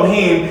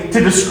Elohim to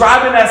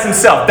describe him as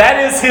himself.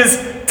 That is his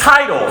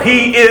title.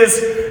 He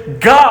is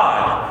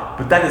God,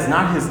 but that is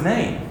not his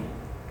name.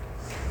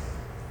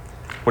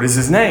 What is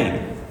his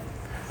name?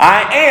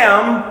 I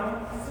am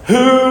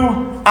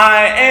who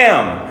I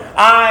am.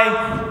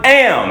 I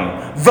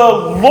am the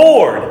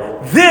Lord.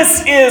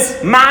 This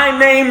is my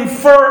name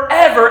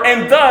forever,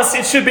 and thus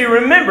it should be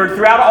remembered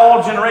throughout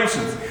all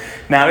generations.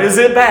 Now, is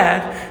it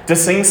bad to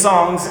sing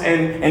songs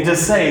and to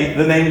say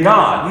the name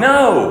God?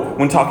 No,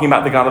 when talking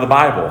about the God of the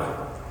Bible.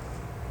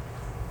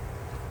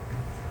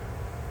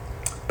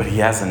 But he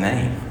has a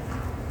name.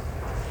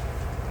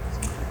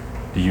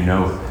 Do you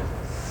know it?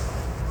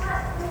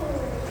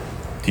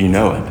 Do you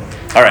know it?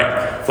 All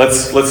right,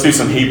 let's do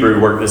some Hebrew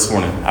work this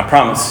morning. I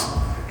promise.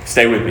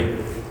 Stay with me.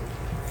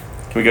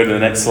 Can we go to the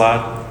next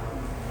slide?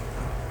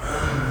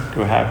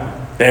 Do I have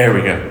it? There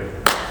we go.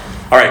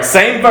 All right,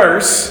 same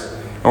verse.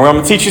 And we're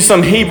going to teach you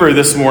some Hebrew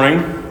this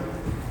morning.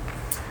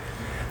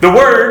 The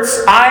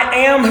words, I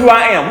am who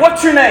I am.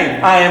 What's your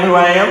name? I am who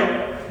I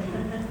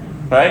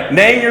am. Right?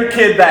 Name your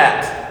kid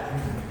that.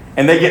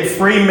 And they get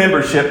free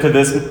membership to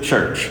this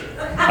church.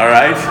 All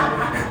right?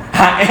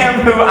 I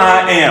am who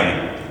I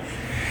am.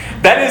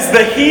 That is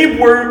the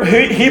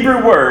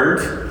Hebrew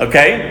word,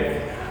 okay?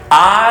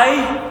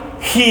 I,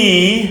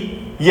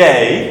 he,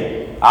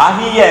 yea.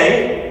 I, he,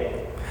 yea.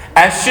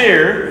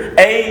 Asher,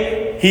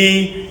 a,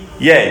 he,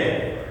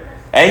 yea.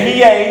 A, he,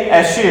 yea.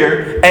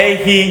 Asher, a,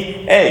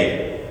 he,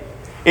 a.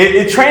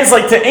 It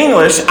translates to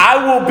English, I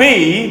will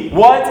be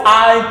what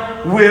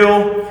I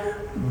will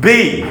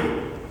be.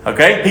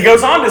 Okay? He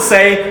goes on to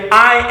say,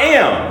 I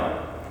am.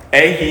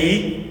 A,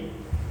 he,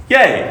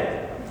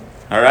 yea.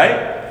 All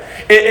right?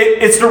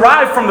 It's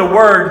derived from the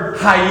word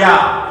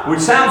hayah,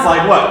 which sounds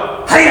like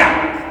what?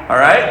 Hayah. All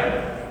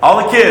right? All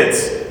the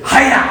kids,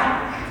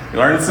 hayah. You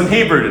learned some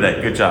Hebrew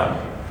today. Good job.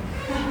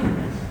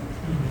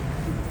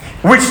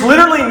 Which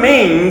literally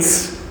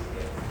means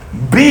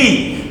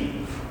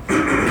be.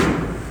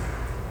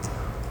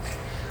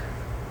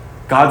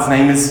 God's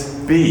name is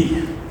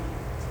be.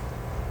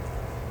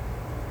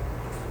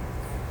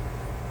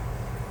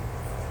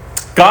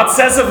 God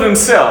says of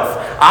himself,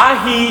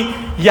 Ahi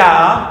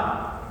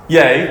Yah,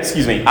 yea,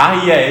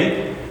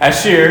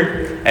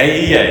 Asher,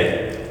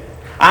 yea.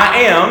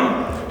 I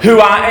am who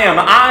I am.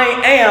 I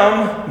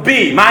am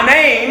be. My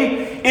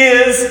name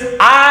is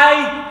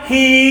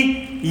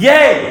I-He,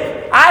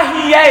 yea.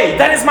 I-He, yea.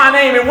 That is my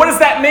name. And what does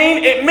that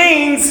mean? It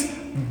means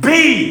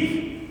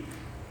be.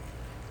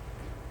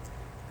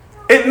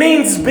 It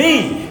means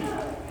be.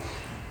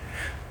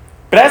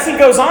 But as he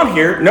goes on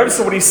here, notice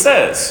what he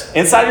says.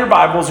 Inside your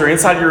Bibles or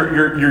inside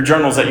your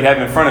journals that you have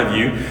in front of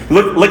you,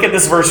 look at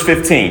this verse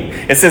 15.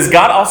 It says,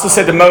 God also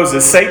said to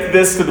Moses, say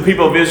this to the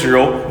people of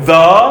Israel,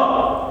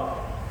 the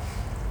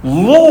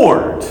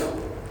Lord.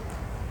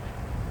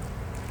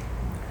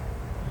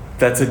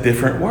 That's a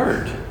different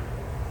word.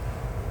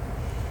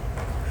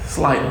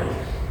 Slightly.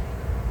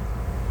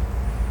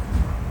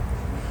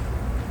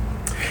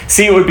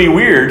 See, it would be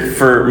weird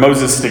for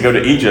Moses to go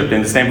to Egypt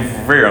and to stand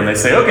before Pharaoh and they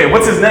say, okay,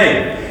 what's his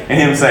name? And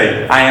him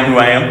say, I am who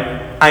I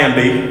am. I am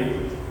be.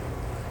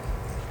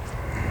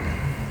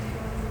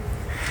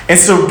 And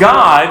so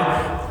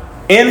God,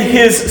 in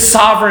his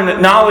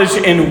sovereign knowledge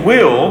and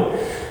will,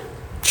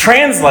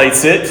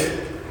 translates it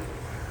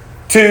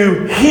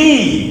to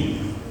he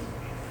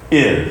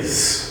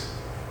is.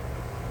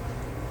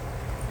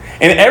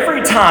 And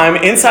every time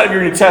inside of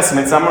your New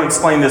Testaments, I'm going to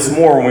explain this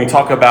more when we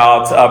talk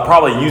about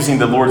probably using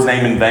the Lord's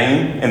name in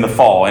vain in the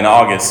fall, in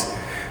August.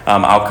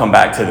 I'll come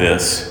back to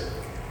this.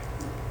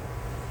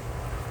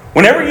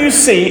 Whenever you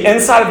see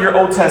inside of your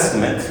Old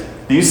Testament,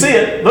 do you see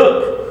it?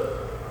 Look.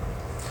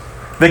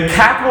 The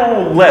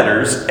capital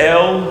letters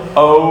L-O-R-D.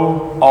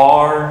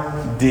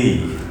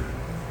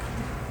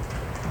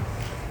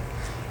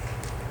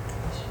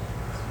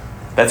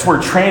 That's where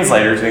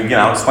translators, and again,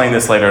 I'll explain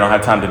this later, I don't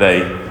have time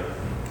today,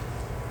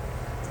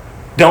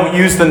 don't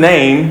use the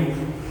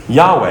name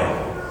Yahweh.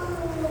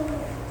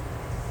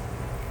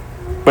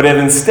 But have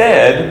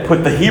instead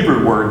put the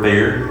Hebrew word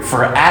there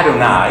for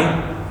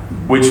Adonai,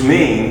 which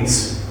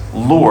means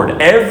Lord.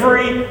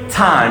 Every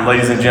time,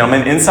 ladies and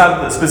gentlemen,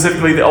 inside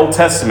specifically the Old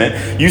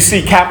Testament, you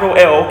see capital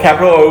L,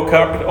 capital O,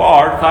 capital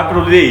R,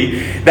 capital D.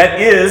 That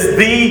is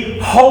the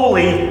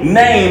holy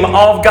name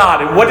of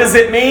God. And what does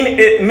it mean?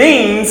 It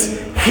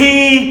means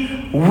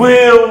He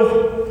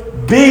will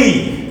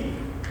be.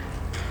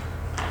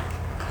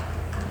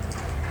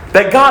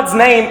 That God's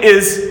name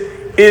is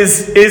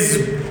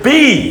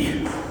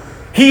be.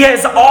 He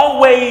has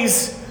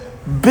always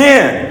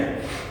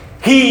been.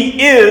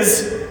 He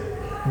is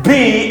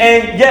be,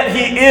 and yet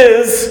he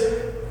is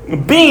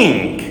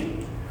being.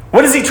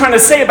 What is he trying to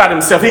say about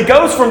himself? He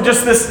goes from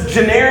just this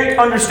generic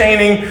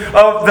understanding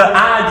of the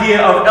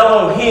idea of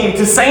Elohim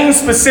to saying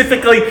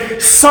specifically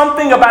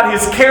something about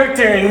his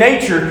character and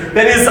nature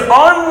that is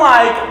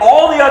unlike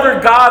all the other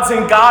gods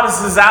and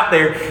goddesses out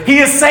there. He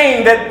is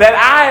saying that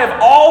I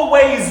have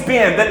always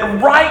been,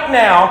 that right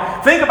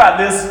now, think about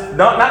this,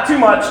 not too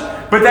much,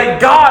 but that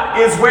God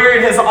is where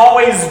it has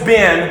always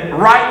been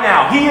right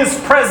now. He is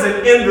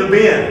present in the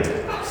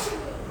bin.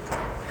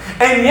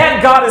 And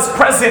yet God is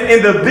present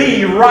in the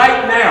be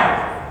right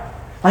now.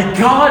 Like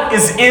God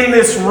is in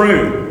this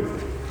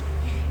room.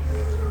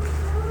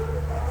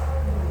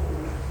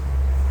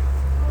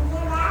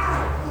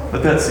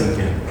 Let that sink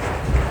in.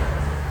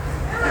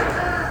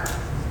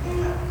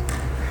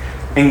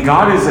 And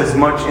God is as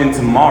much in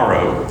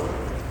tomorrow,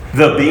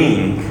 the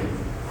being,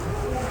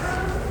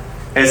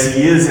 as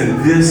He is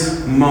in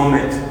this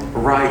moment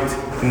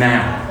right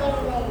now.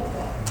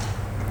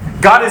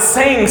 God is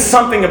saying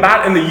something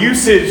about in the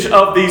usage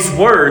of these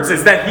words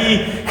is that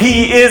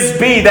He is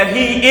be, that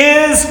He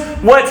is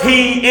what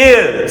He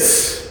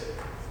is.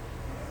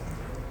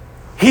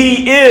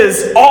 He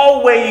is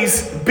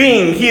always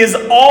being. He is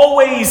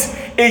always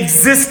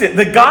existent.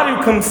 The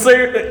God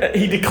who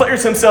He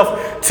declares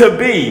Himself to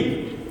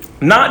be,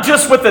 not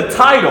just with the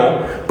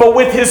title, but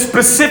with His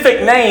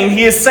specific name.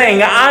 He is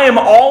saying, I am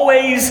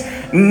always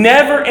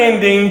never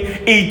ending,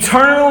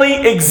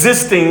 eternally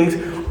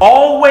existing,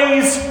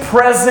 always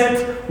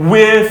present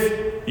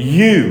with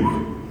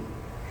you,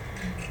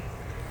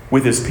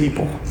 with His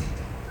people.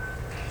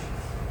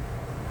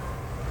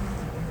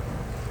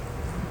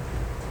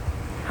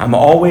 I'm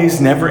always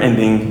never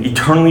ending,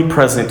 eternally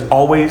present,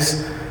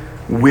 always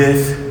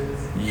with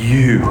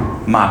you,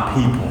 my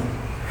people.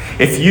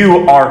 If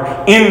you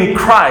are in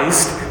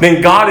Christ,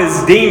 then God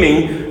is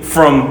deeming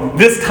from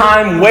this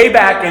time way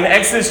back in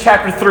Exodus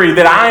chapter 3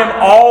 that I am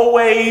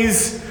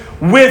always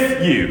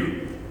with you.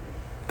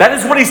 That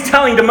is what He's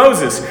telling to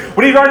Moses.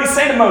 What He'd already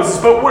said to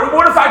Moses. But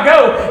what if I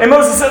go? And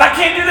Moses said, I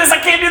can't do this, I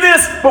can't do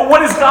this. But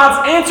what is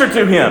God's answer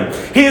to him?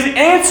 His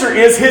answer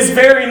is His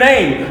very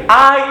name.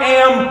 I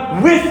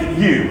am with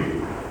you.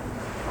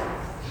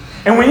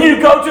 And when you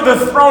go to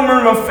the throne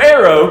room of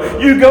Pharaoh,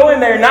 you go in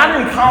there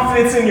not in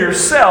confidence in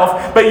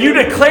yourself, but you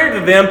declare to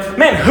them,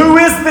 man, who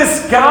is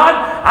this God?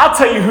 I'll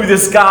tell you who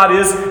this God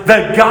is.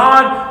 The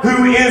God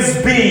who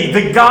is be.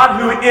 The God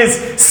who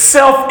is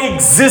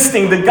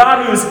self-existing. The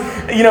God who is,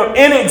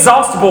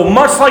 inexhaustible.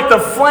 Much like the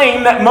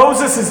flame that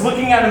Moses is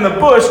looking at in the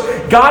bush,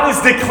 God is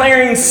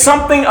declaring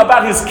something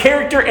about His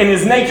character and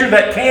His nature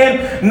that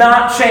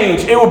cannot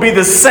change. It will be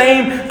the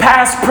same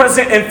past,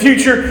 present, and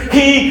future.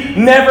 He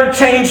never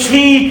changed.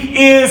 He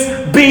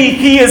is be.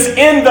 He is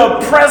in the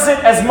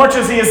present as much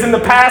as He is in the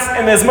past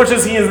and as much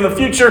as He is in the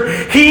future.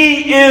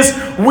 He is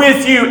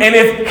with you. And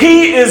if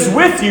He is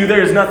with you,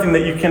 there is nothing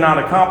that you cannot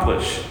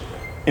accomplish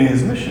in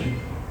His mission.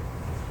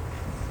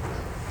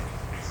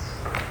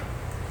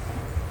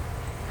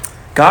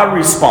 God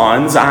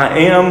responds, I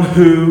am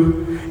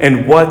who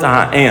and what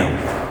I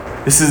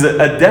am. This is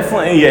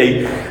definitely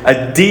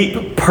a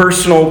deep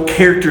personal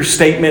character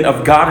statement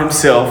of God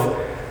Himself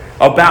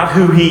about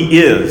who He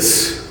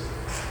is.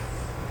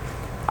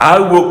 I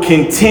will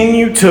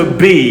continue to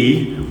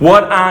be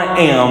what I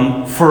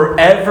am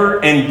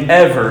forever and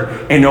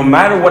ever. And no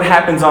matter what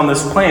happens on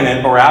this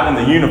planet or out in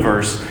the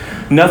universe,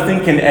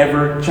 nothing can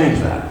ever change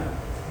that.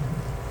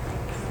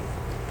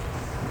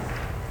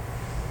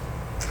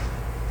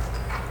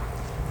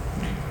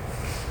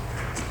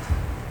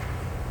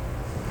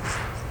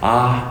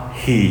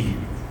 He,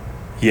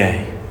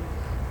 yea.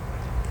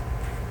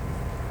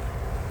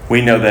 We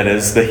know that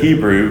as the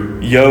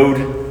Hebrew,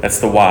 Yod, that's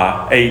the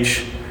Y,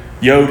 H,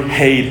 Yod,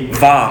 Hey,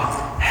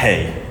 Va,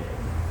 Hey.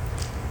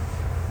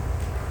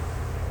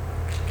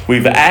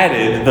 We've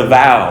added the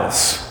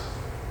vowels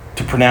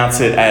to pronounce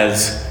it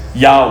as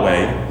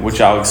Yahweh, which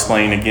I'll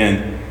explain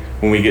again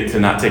when we get to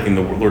not taking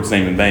the Lord's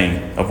name in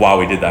vain, of why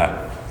we did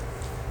that.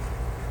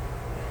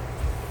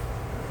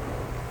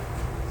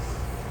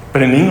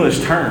 But in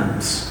English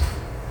terms,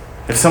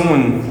 if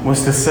someone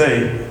was to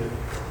say,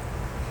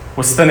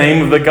 what's the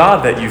name of the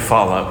God that you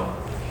follow?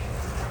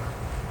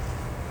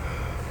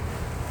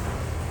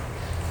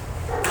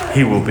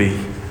 He will be.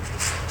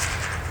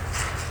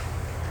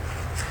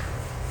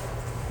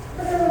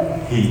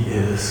 He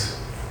is.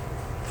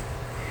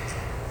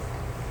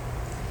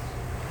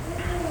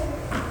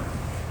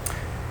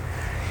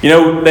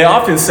 They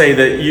often say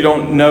that you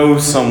don't know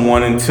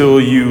someone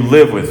until you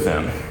live with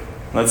them.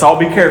 Let's all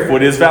be careful.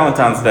 It is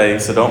Valentine's Day,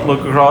 so don't look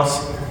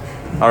across,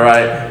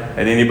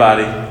 at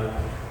anybody.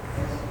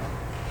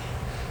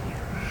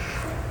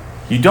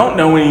 You don't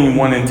know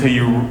anyone until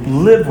you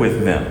live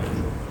with them.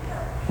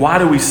 Why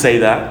do we say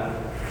that?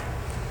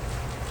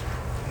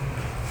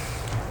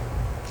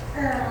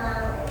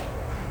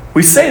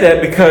 We say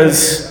that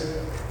because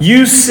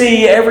you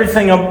see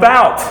everything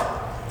about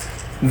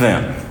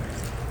them.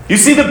 You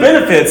see the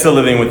benefits of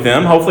living with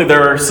them. Hopefully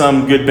there are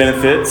some good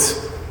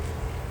benefits.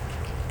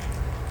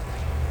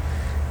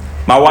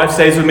 My wife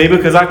stays with me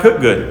because I cook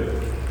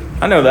good.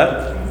 I know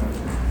that.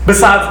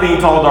 Besides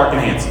being tall, dark, and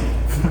handsome.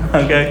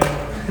 Okay?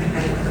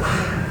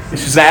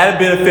 It's just an added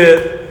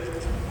benefit.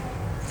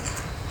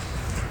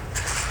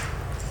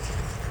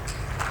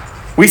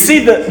 We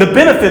see the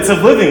benefits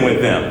of living with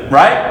them,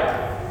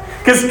 right?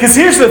 Because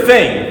here's the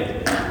thing.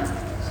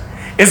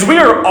 Is we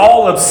are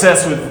all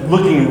obsessed with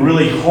looking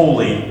really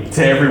holy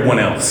to everyone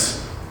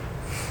else.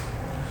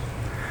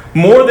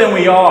 More than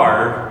we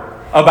are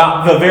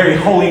about the very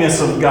holiness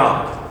of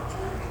God.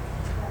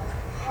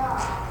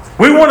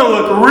 We want to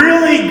look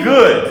really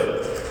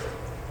good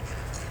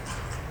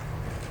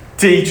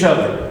to each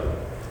other.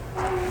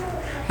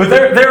 But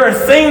there are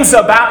things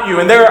about you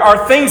and there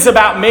are things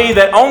about me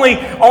that only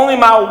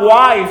my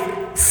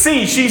wife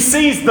sees. She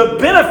sees the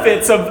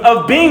benefits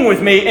of being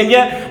with me, and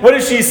yet what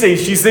does she see?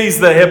 She sees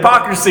the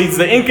hypocrisies,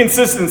 the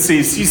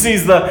inconsistencies. She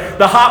sees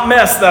the hot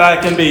mess that I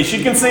can be.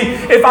 She can see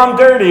if I'm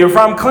dirty or if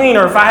I'm clean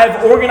or if I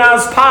have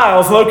organized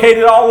piles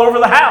located all over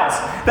the house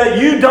that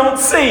you don't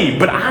see,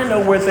 but I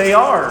know where they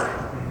are.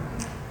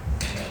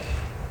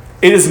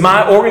 It is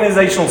my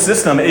organizational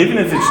system, even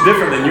if it's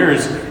different than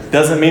yours,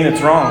 doesn't mean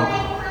it's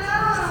wrong.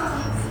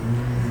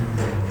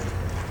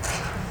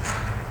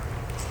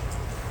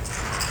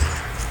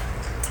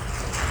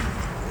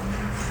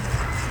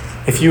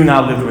 If you and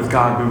I lived with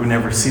God, we would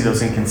never see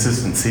those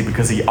inconsistencies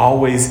because He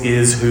always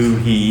is who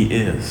He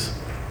is.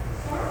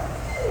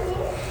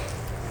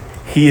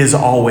 He is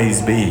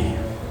always be.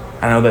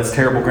 I know that's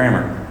terrible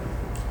grammar,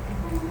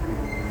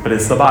 but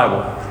it's the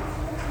Bible.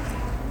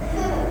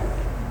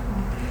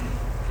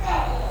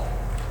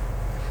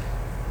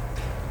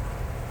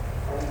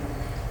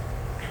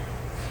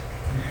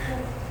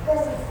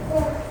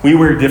 We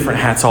wear different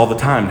hats all the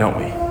time, don't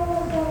we?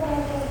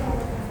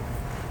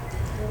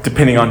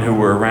 Depending on who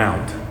we're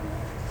around.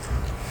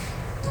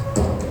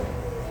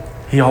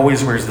 He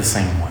always wears the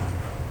same one.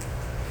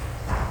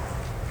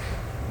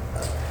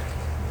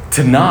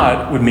 To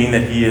not would mean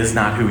that He is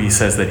not who He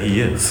says that He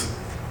is.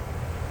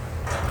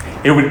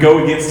 It would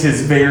go against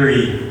His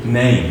very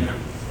name.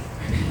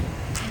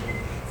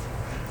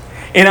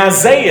 In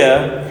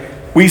Isaiah,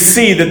 we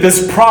see that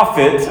this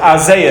prophet,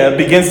 Isaiah,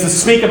 begins to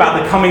speak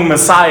about the coming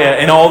Messiah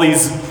in all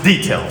these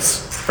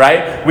details.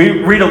 Right?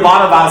 We read a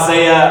lot of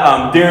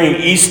Isaiah during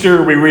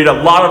Easter. We read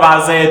a lot of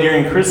Isaiah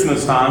during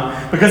Christmas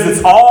time because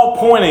it's all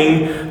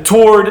pointing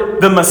toward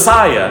the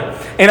Messiah.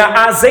 And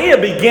Isaiah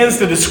begins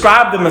to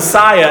describe the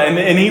Messiah,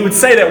 and he would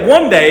say that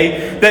one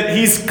day that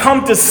He's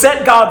come to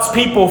set God's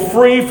people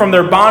free from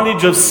their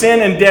bondage of sin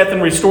and death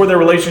and restore their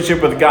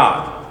relationship with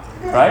God.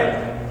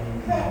 Right?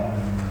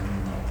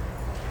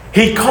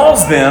 He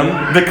calls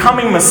them the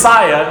coming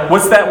Messiah.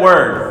 What's that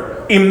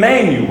word?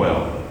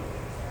 Emmanuel.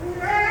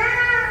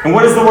 And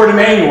what does the word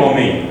Emmanuel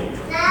mean?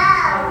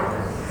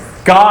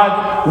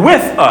 God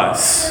with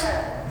us.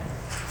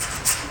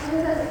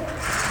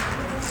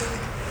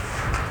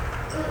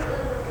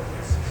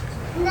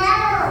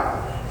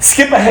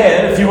 Skip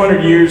ahead a few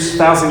hundred years,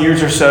 1,000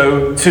 years or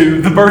so,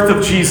 to the birth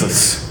of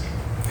Jesus.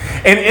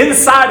 And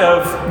inside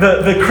of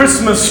the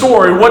Christmas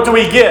story, what do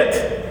we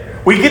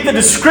get? We get the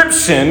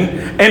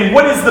description, and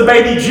what is the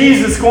baby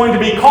Jesus going to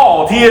be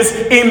called? He is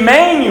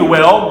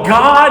Emmanuel,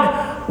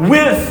 God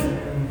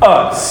with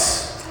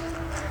us.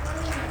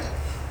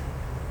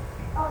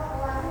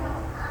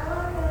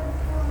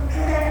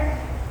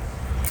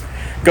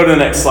 Go to the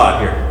next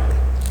slide here.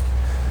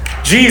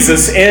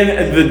 Jesus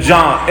in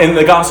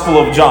the Gospel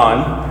of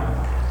John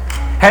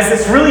has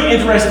this really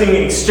interesting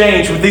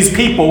exchange with these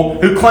people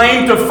who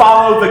claim to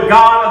follow the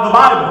God of the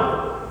Bible.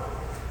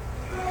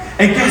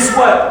 And guess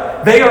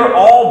what? They are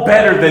all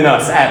better than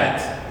us at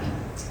it.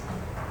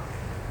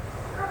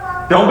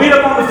 Don't beat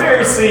up on the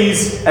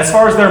Pharisees as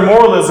far as their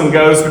moralism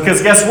goes,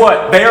 because guess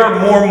what? They are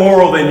more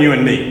moral than you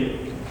and me.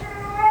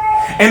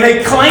 And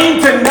they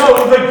claim to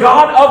know the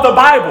God of the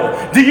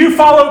Bible. Do you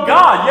follow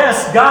God?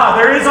 Yes, God.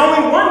 There is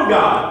only one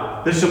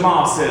God, the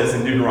Shema says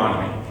in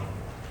Deuteronomy.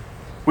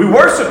 We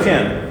worship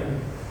Him.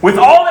 With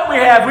all that we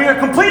have, we are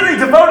completely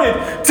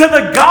devoted to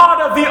the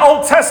God of the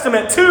Old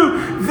Testament,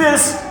 to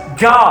this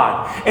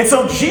God. And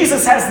so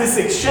Jesus has this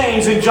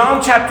exchange in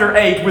John chapter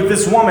 8 with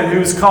this woman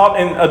who's caught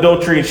in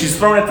adultery, and she's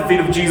thrown at the feet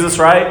of Jesus,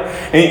 right?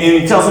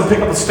 And He tells them, pick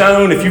up a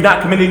stone if you've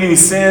not committed any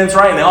sins,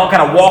 right? And they all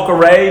kind of walk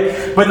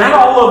away. But not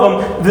all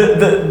of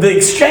them. The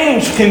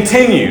exchange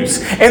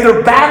continues. And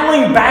they're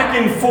battling back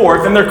and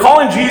forth, and they're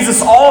calling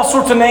Jesus all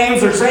sorts of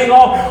names. They're saying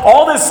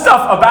all this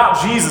stuff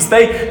about Jesus.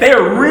 They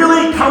are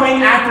really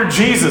coming after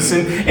Jesus.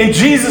 And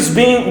Jesus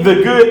being the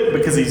good,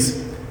 because He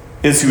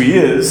is who He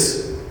is,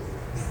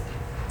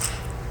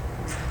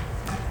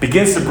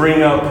 begins to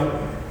bring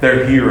up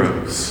their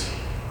heroes,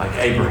 like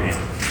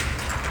Abraham.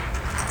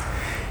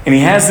 And he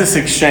has this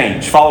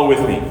exchange. Follow with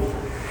me.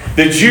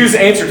 The Jews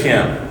answered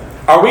him,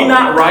 "Are we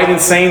not right in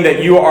saying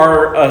that you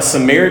are a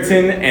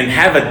Samaritan and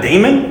have a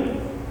demon?"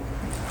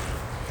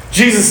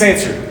 Jesus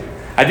answered,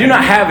 "I do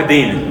not have a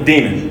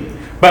demon,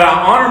 but I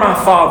honor my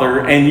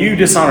Father, and you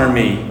dishonor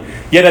me.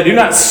 Yet I do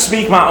not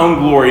speak my own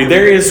glory.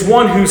 There is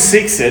one who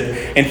seeks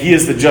it, and he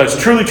is the judge.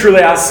 Truly,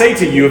 truly, I say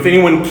to you, if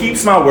anyone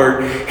keeps my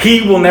word,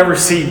 he will never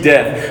see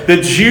death. The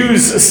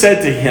Jews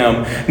said to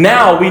him,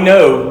 now we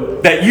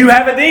know that you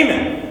have a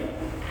demon.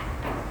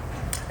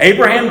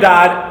 Abraham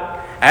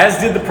died, as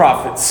did the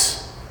prophets.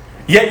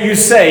 Yet you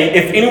say,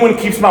 if anyone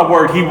keeps my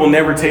word, he will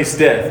never taste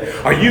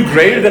death. Are you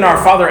greater than our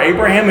father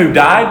Abraham, who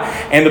died,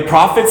 and the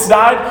prophets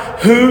died?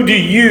 Who do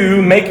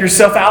you make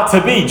yourself out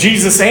to be?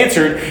 Jesus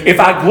answered, if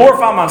I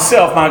glorify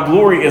myself, my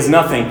glory is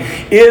nothing.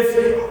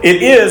 If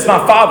it is my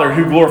Father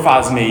who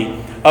glorifies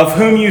me, of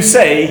whom you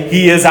say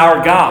he is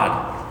our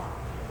God,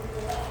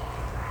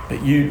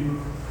 but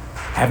you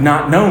have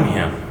not known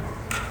him.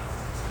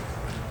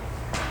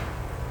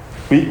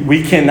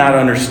 We cannot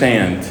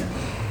understand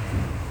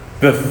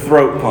the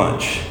throat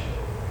punch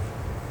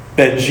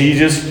that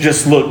Jesus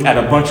just looked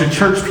at a bunch of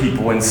church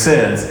people and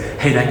says,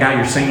 hey, that guy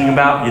you're singing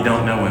about, you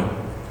don't know him.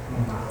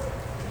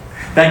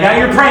 That guy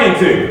you're praying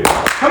to.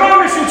 Come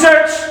on, Mission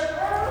Church.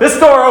 This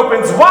door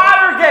opens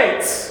wider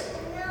gates.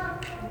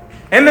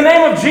 In the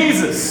name of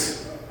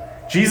Jesus.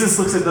 Jesus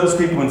looks at those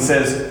people and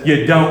says,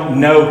 you don't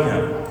know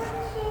him.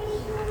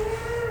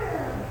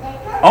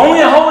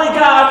 Only a holy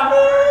God.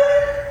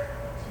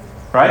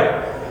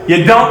 Right?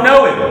 You don't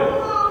know him.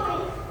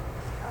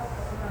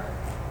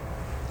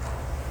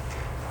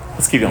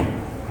 Let's keep going.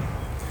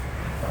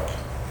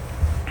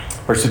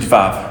 Verse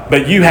 55.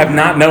 But you have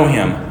not known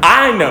him.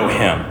 I know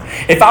him.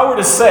 If I were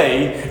to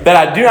say that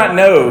I do not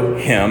know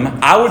him,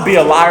 I would be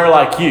a liar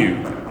like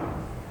you.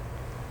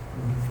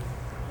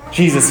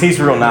 Jesus, he's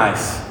real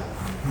nice.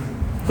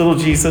 Little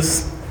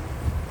Jesus.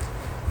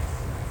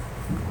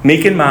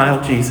 Meek and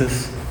mild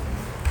Jesus.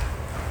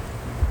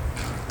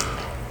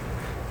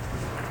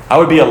 I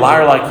would be a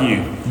liar like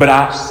you. But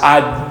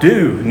I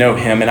do know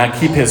him and I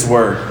keep his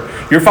word.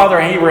 Your father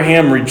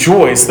Abraham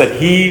rejoiced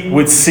that he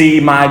would see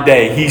my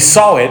day. He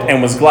saw it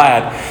and was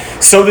glad.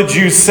 So the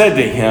Jews said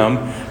to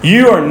him,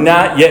 you are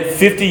not yet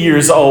 50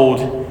 years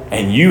old,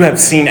 and you have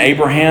seen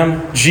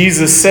Abraham?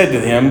 Jesus said to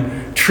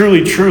them,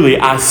 truly, truly,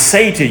 I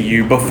say to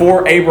you,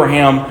 before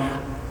Abraham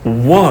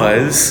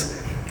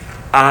was,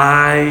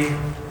 I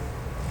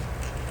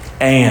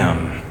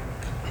am.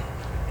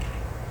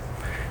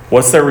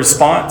 What's their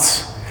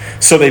response?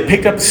 So they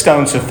picked up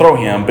stones to throw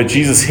him, but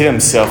Jesus hid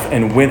himself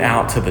and went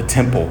out to the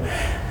temple.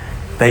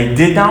 They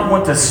did not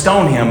want to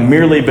stone him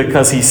merely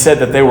because he said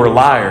that they were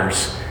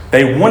liars.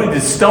 They wanted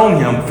to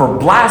stone him for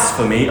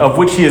blasphemy, of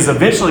which he is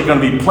eventually going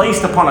to be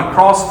placed upon a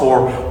cross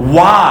for.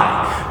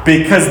 Why?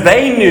 Because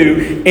they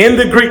knew in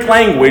the Greek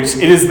language,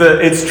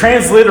 it's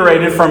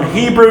transliterated from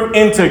Hebrew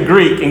into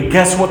Greek. And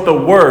guess what the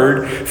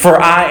word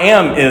for I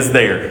am is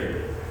there?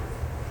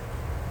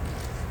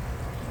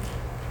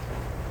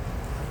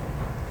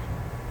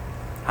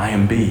 I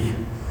am B.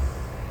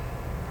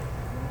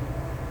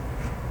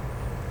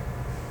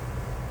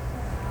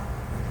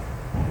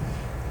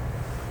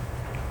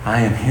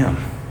 I am him.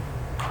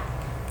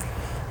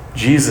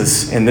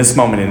 Jesus, in this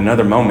moment and in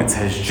other moments,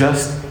 has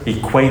just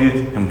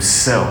equated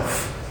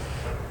himself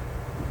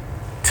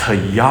to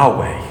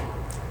Yahweh.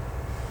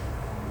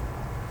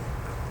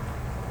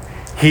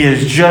 He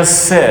has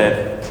just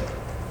said,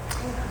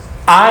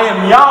 I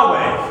am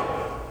Yahweh.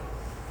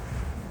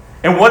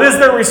 And what is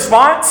their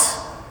response?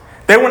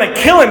 They want to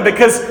kill him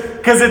because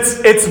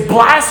it's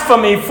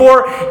blasphemy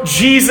for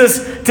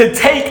Jesus to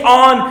take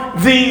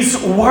on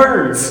these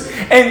words.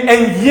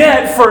 And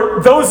yet, for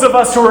those of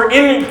us who are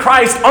in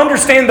Christ,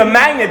 understand the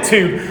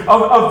magnitude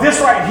of this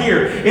right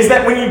here, is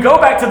that when you go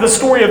back to the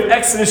story of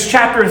Exodus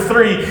chapter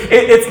 3,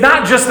 it's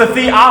not just a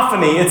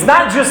theophany. It's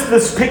not just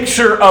this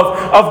picture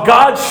of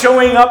God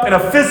showing up in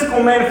a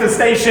physical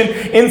manifestation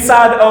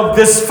inside of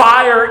this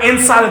fire,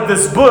 inside of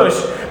this bush.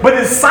 But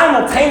it's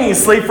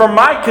simultaneously, from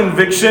my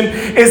conviction,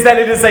 is that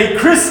it is a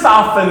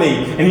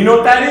Christophany. And you know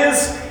what that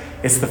is?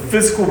 It's the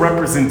physical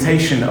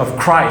representation of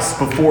Christ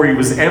before he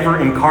was ever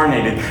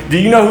incarnated. Do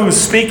you know who's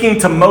speaking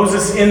to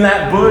Moses in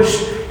that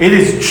bush? It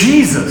is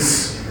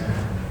Jesus.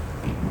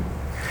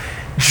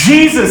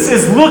 Jesus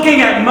is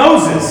looking at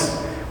Moses.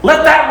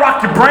 Let that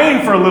rock your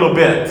brain for a little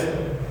bit.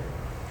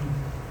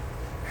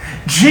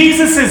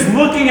 Jesus is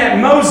looking at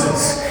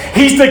Moses.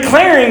 He's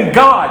declaring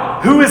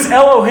God. Who is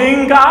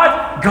Elohim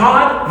God?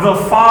 God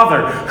the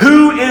Father.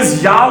 Who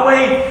is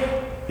Yahweh?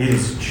 It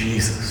is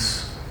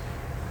Jesus.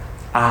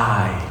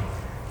 I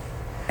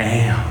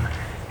am.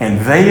 And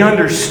they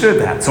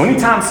understood that. So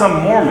anytime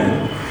some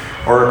Mormon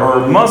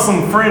or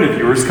Muslim friend of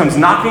yours comes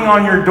knocking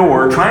on your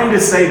door trying to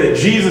say that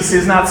Jesus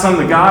is not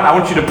Son of God, I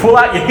want you to pull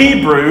out your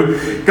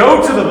Hebrew,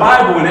 go to the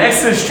Bible in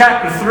Exodus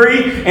chapter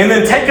 3, and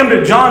then take them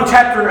to John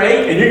chapter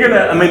 8, and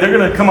they're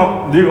going to come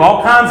up do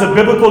all kinds of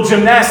biblical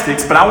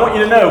gymnastics, but I want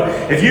you to know,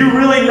 if you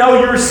really know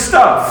your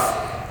stuff,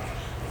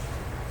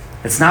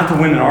 it's not to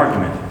win an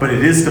argument, but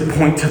it is to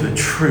point to the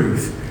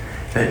truth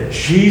that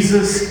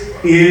Jesus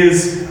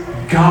is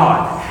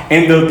God.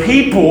 And the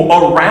people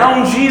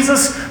around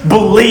Jesus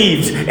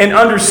believed and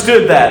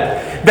understood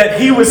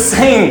that he was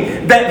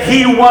saying that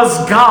he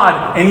was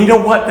God. And you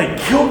know what? They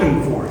killed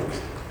him for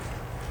it.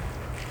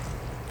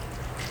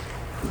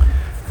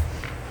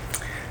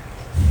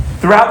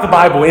 Throughout the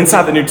Bible,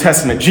 inside the New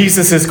Testament,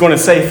 Jesus is going to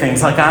say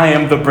things like, I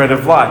am the bread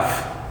of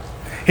life.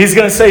 He's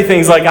going to say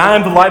things like, I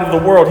am the light of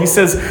the world. He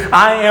says,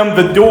 I am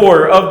the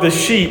door of the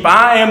sheep.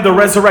 I am the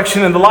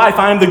resurrection and the life.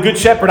 I am the good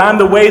shepherd. I am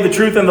the way, the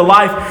truth, and the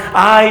life.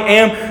 I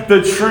am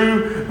the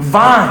true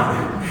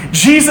vine.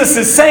 Jesus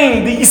is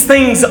saying these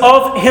things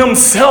of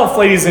himself,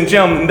 ladies and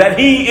gentlemen, that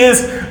he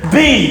is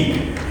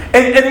the.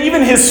 And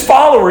even his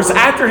followers,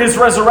 after his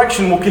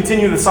resurrection, will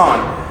continue this on.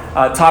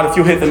 Todd, if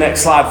you'll hit the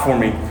next slide for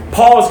me.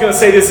 Paul is going to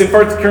say this in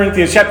 1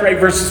 Corinthians chapter 8,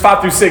 verses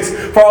 5 through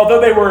 6. For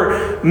although they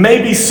were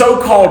maybe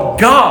so-called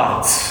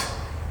gods,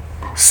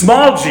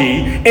 small g,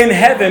 in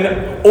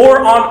heaven or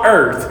on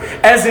earth,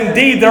 as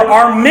indeed there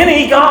are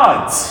many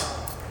gods.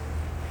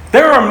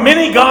 There are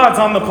many gods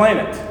on the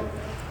planet.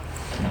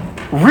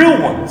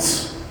 Real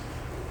ones.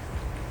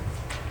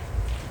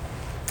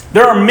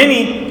 There are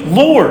many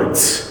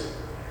lords.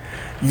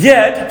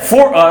 Yet,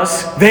 for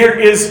us, there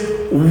is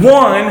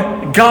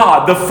one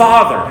God, the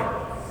Father.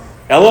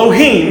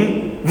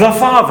 Elohim, the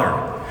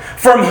Father,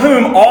 from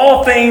whom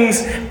all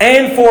things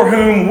and for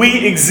whom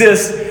we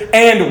exist,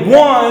 and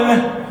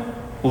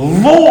one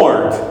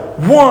Lord,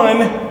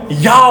 one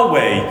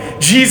Yahweh,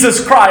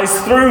 Jesus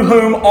Christ, through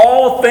whom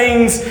all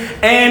things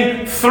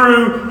and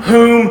through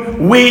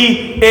whom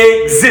we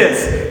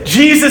exist.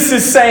 Jesus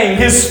is saying,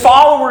 his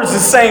followers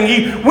is saying,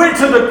 he went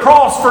to the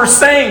cross for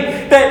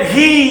saying that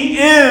he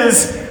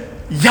is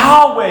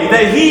Yahweh,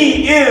 that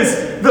he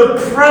is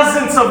the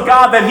presence of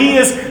God, that he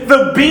is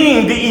the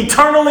being, the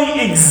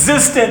eternally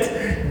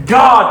existent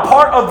God,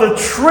 part of the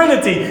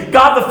Trinity,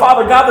 God the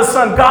Father, God the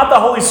Son, God the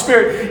Holy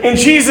Spirit. And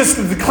Jesus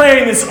is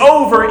declaring this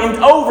over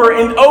and over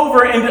and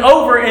over and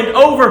over and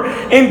over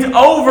and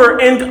over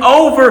and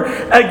over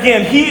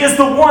again. He is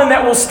the one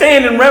that will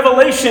stand in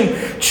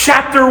Revelation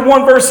chapter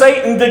 1 verse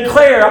 8 and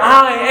declare,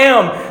 I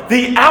am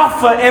the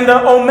Alpha and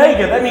the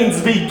Omega. That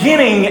means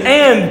beginning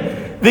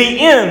and the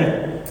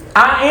end.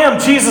 I am,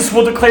 Jesus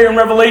will declare in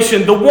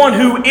Revelation, the one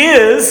who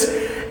is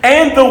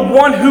and the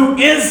one who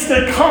is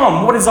to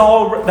come. What is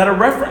all that a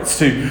reference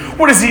to?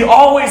 What is he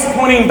always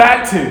pointing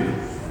back to?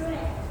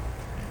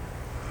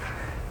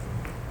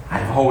 I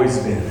have always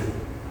been.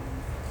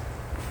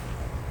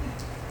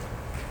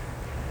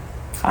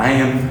 I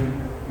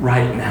am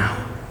right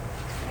now.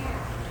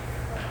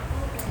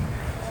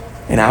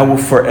 And I will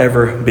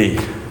forever be.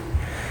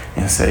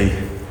 And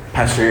say,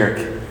 Pastor Eric,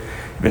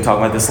 you've been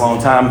talking about this a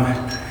long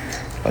time.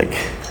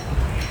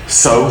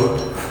 So,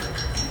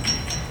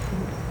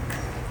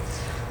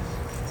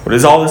 what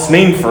does all this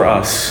mean for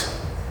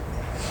us?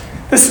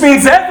 This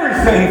means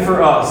everything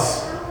for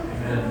us.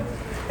 Amen.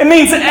 It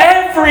means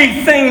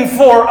everything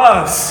for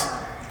us.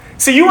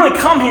 See, you want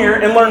to come here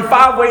and learn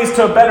 5 ways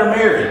to a better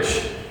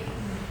marriage.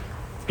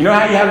 You know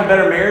how you have a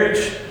better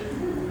marriage?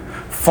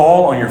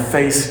 Fall on your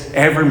face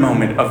every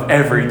moment of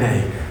every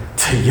day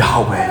to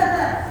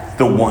Yahweh,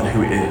 the one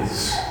who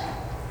is.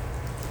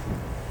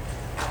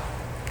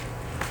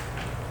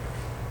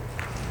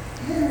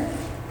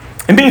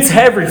 It means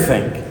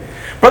everything.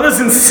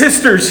 Brothers and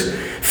sisters,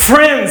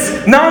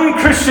 friends,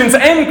 non-Christians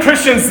and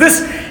Christians,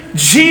 this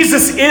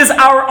Jesus is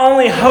our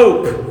only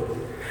hope.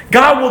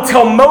 God will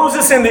tell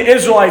Moses and the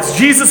Israelites,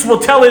 Jesus will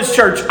tell his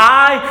church,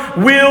 I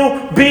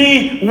will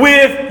be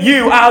with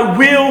you. I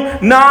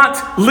will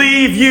not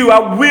leave you.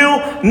 I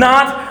will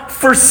not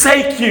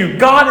forsake you.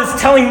 God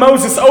is telling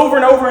Moses over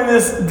and over in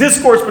this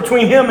discourse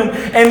between him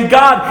and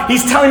God,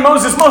 he's telling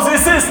Moses,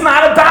 this is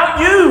not about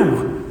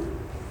you.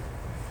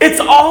 It's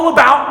all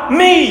about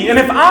me. And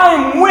if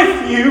I'm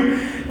with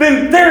you,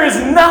 then there is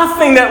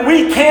nothing that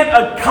we can't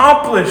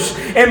accomplish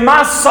in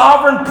my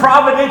sovereign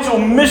providential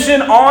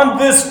mission on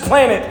this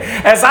planet.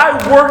 As I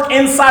work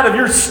inside of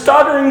your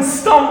stuttering,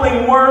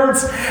 stumbling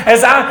words,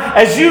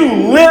 as you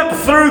limp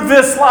through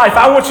this life,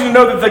 I want you to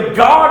know that the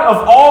God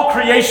of all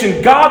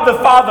creation, God the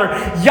Father,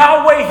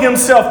 Yahweh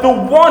himself, the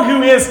one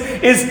who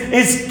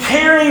is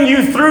carrying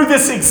you through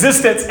this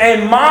existence,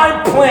 and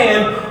my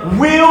plan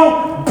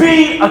will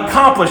be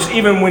accomplished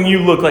even when you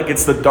look like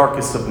it's the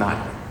darkest of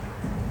night.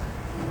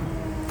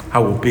 I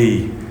will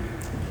be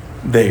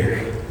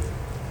there.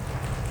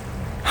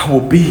 I will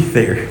be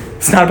there.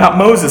 It's not about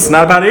Moses. It's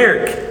not about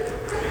Eric.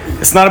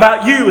 It's not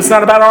about you. It's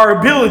not about our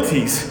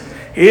abilities.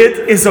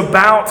 It is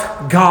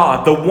about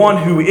God, the one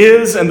who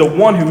is and the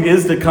one who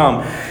is to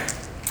come.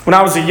 When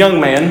I was a young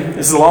man,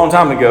 this is a long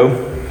time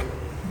ago,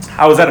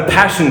 I was at a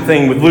Passion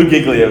thing with Lou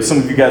Giglio. Some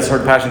of you guys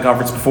heard Passion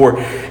Conference before.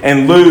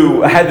 And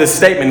Lou had this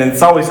statement, and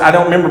it's always, I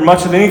don't remember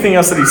much of anything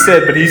else that he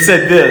said, but he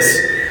said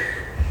this.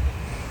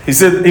 He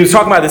said, he was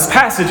talking about this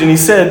passage, and he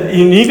said,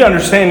 you need to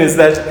understand is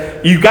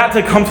that you've got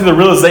to come to the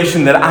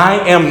realization that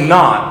I am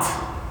not,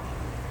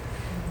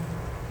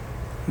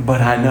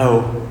 but I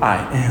know I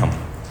am.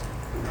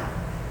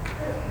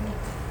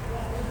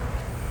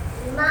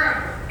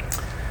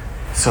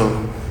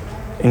 So,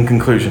 in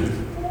conclusion,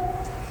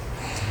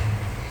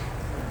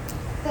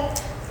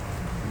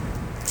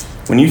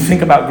 when you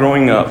think about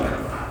growing up,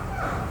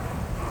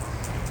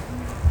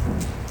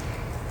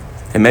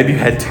 and maybe you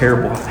had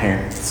terrible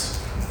parents,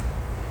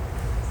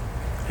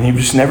 and you've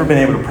just never been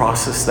able to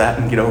process that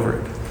and get over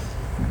it.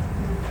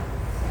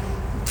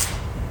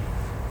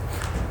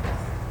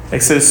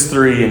 Exodus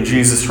 3, and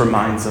Jesus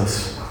reminds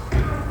us,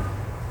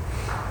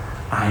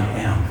 I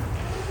am.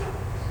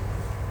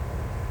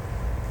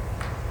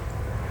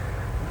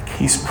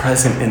 He's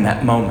present in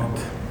that moment.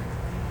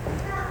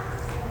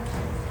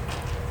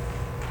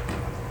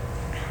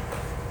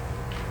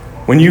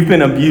 When you've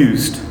been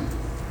abused,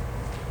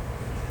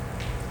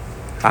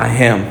 I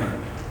am.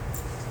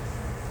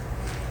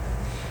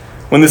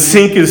 When the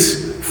sink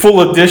is full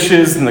of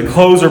dishes and the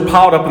clothes are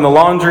piled up in the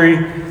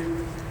laundry,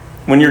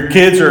 when your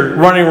kids are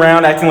running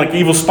around acting like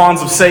evil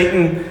spawns of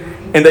Satan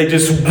and they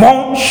just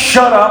won't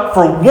shut up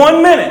for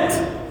 1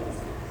 minute,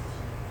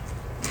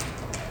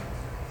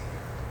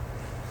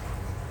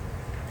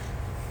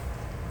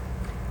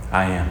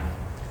 I am.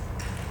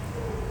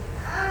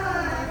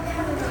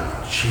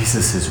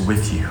 Jesus is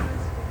with you.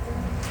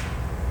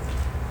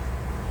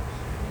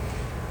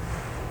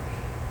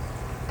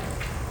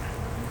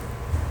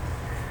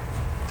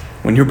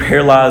 When you're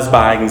paralyzed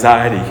by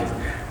anxiety,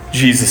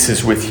 Jesus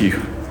is with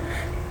you.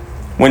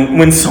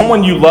 When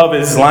someone you love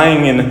is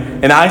lying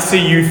in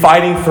ICU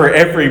fighting for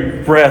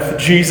every breath,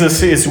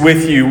 Jesus is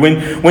with you.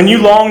 When you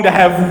long to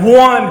have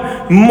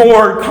one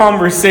more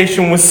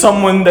conversation with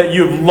someone that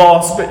you have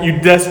lost but you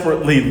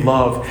desperately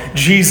love,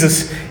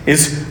 Jesus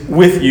is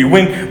with you.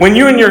 When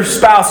you and your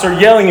spouse are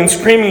yelling and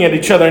screaming at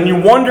each other and you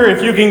wonder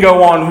if you can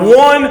go on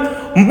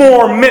one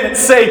more minute,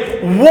 say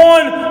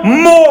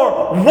one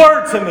more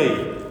word to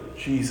me,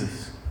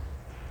 Jesus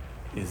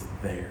is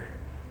there.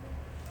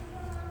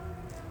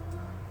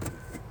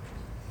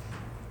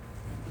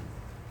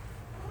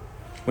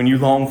 When you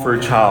long for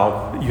a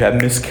child, you have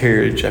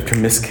miscarriage after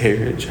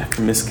miscarriage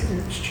after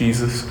miscarriage,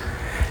 Jesus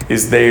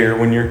is there.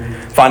 When you're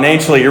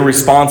financially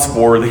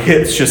irresponsible or the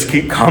hits just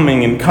keep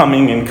coming and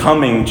coming and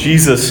coming,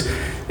 Jesus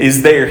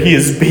is there. He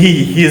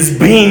is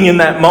being in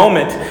that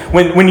moment.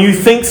 When you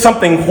think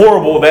something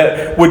horrible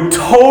that would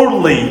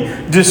totally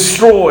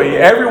destroy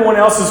everyone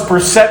else's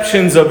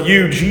perceptions of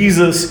you,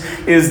 Jesus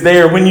is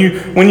there. When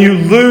you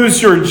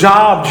lose your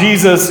job,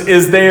 Jesus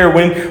is there.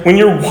 When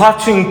you're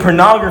watching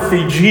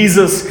pornography,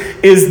 Jesus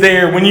is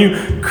there. When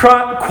you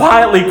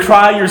quietly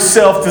cry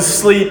yourself to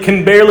sleep,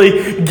 can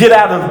barely get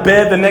out of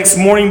bed the next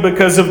morning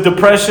because of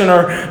depression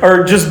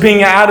or just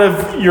being out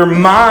of your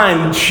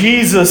mind,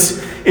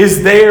 Jesus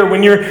is there.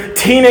 When your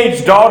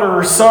teenage daughter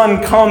or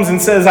son comes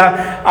and says,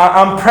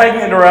 I'm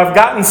pregnant, or I've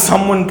gotten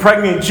someone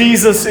pregnant,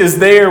 Jesus is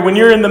there. When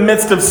you're in the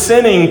midst of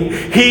sinning,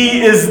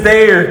 He is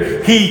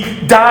there.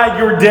 He died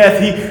your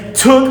death. He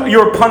took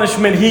your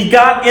punishment. He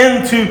got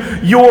into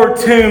your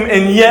tomb,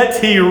 and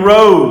yet He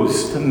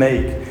rose to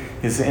make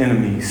His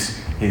enemies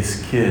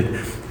His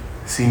kid.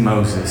 See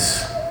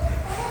Moses.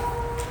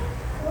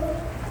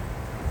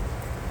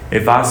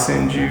 If I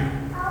send you,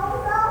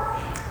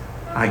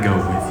 I go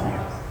with you.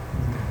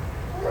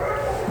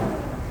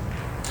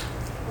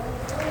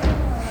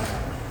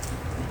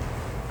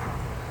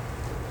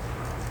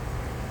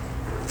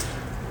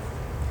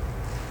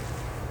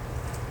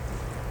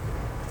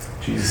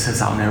 Jesus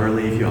says, I'll never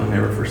leave you, I'll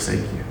never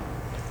forsake you.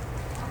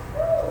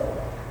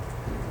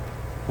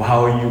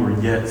 While you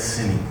were yet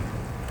sinning,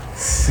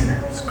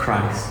 sinners,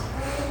 Christ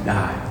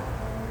died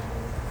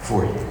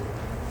for you.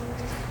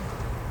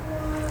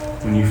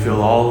 When you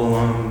feel all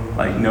alone,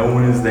 like no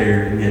one is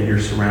there, and yet you're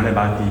surrounded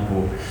by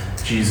people,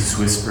 Jesus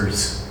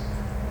whispers,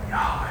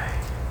 Yahweh.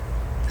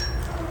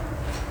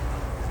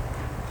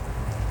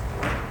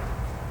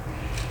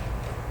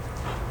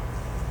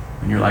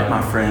 When you're like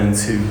my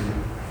friends who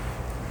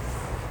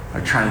are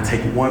trying to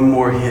take one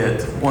more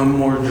hit, one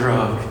more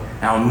drug,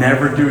 and I'll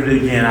never do it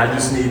again. I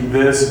just need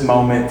this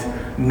moment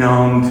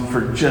numbed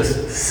for just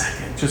a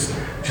second,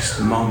 just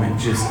a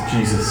moment, just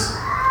Jesus.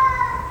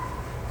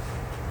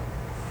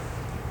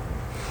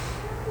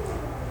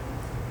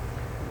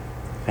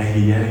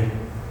 Hey,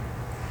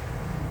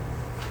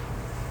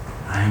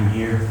 I'm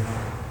here.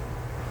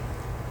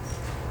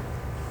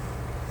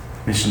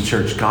 Mission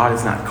Church, God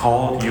has not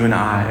called you and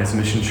I as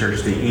Mission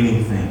Church to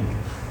anything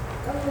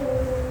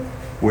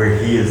where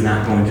He is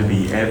not going to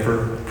be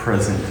ever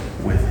present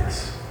with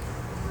us.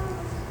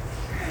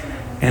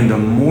 And the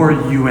more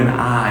you and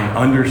I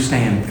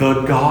understand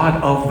the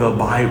God of the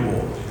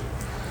Bible,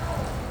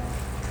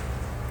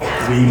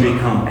 we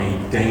become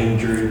a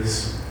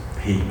dangerous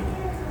people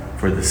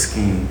for the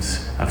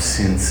schemes of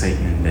sin,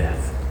 Satan, and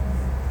death.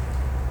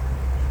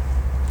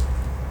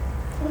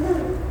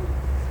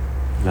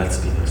 Let's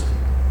be those people.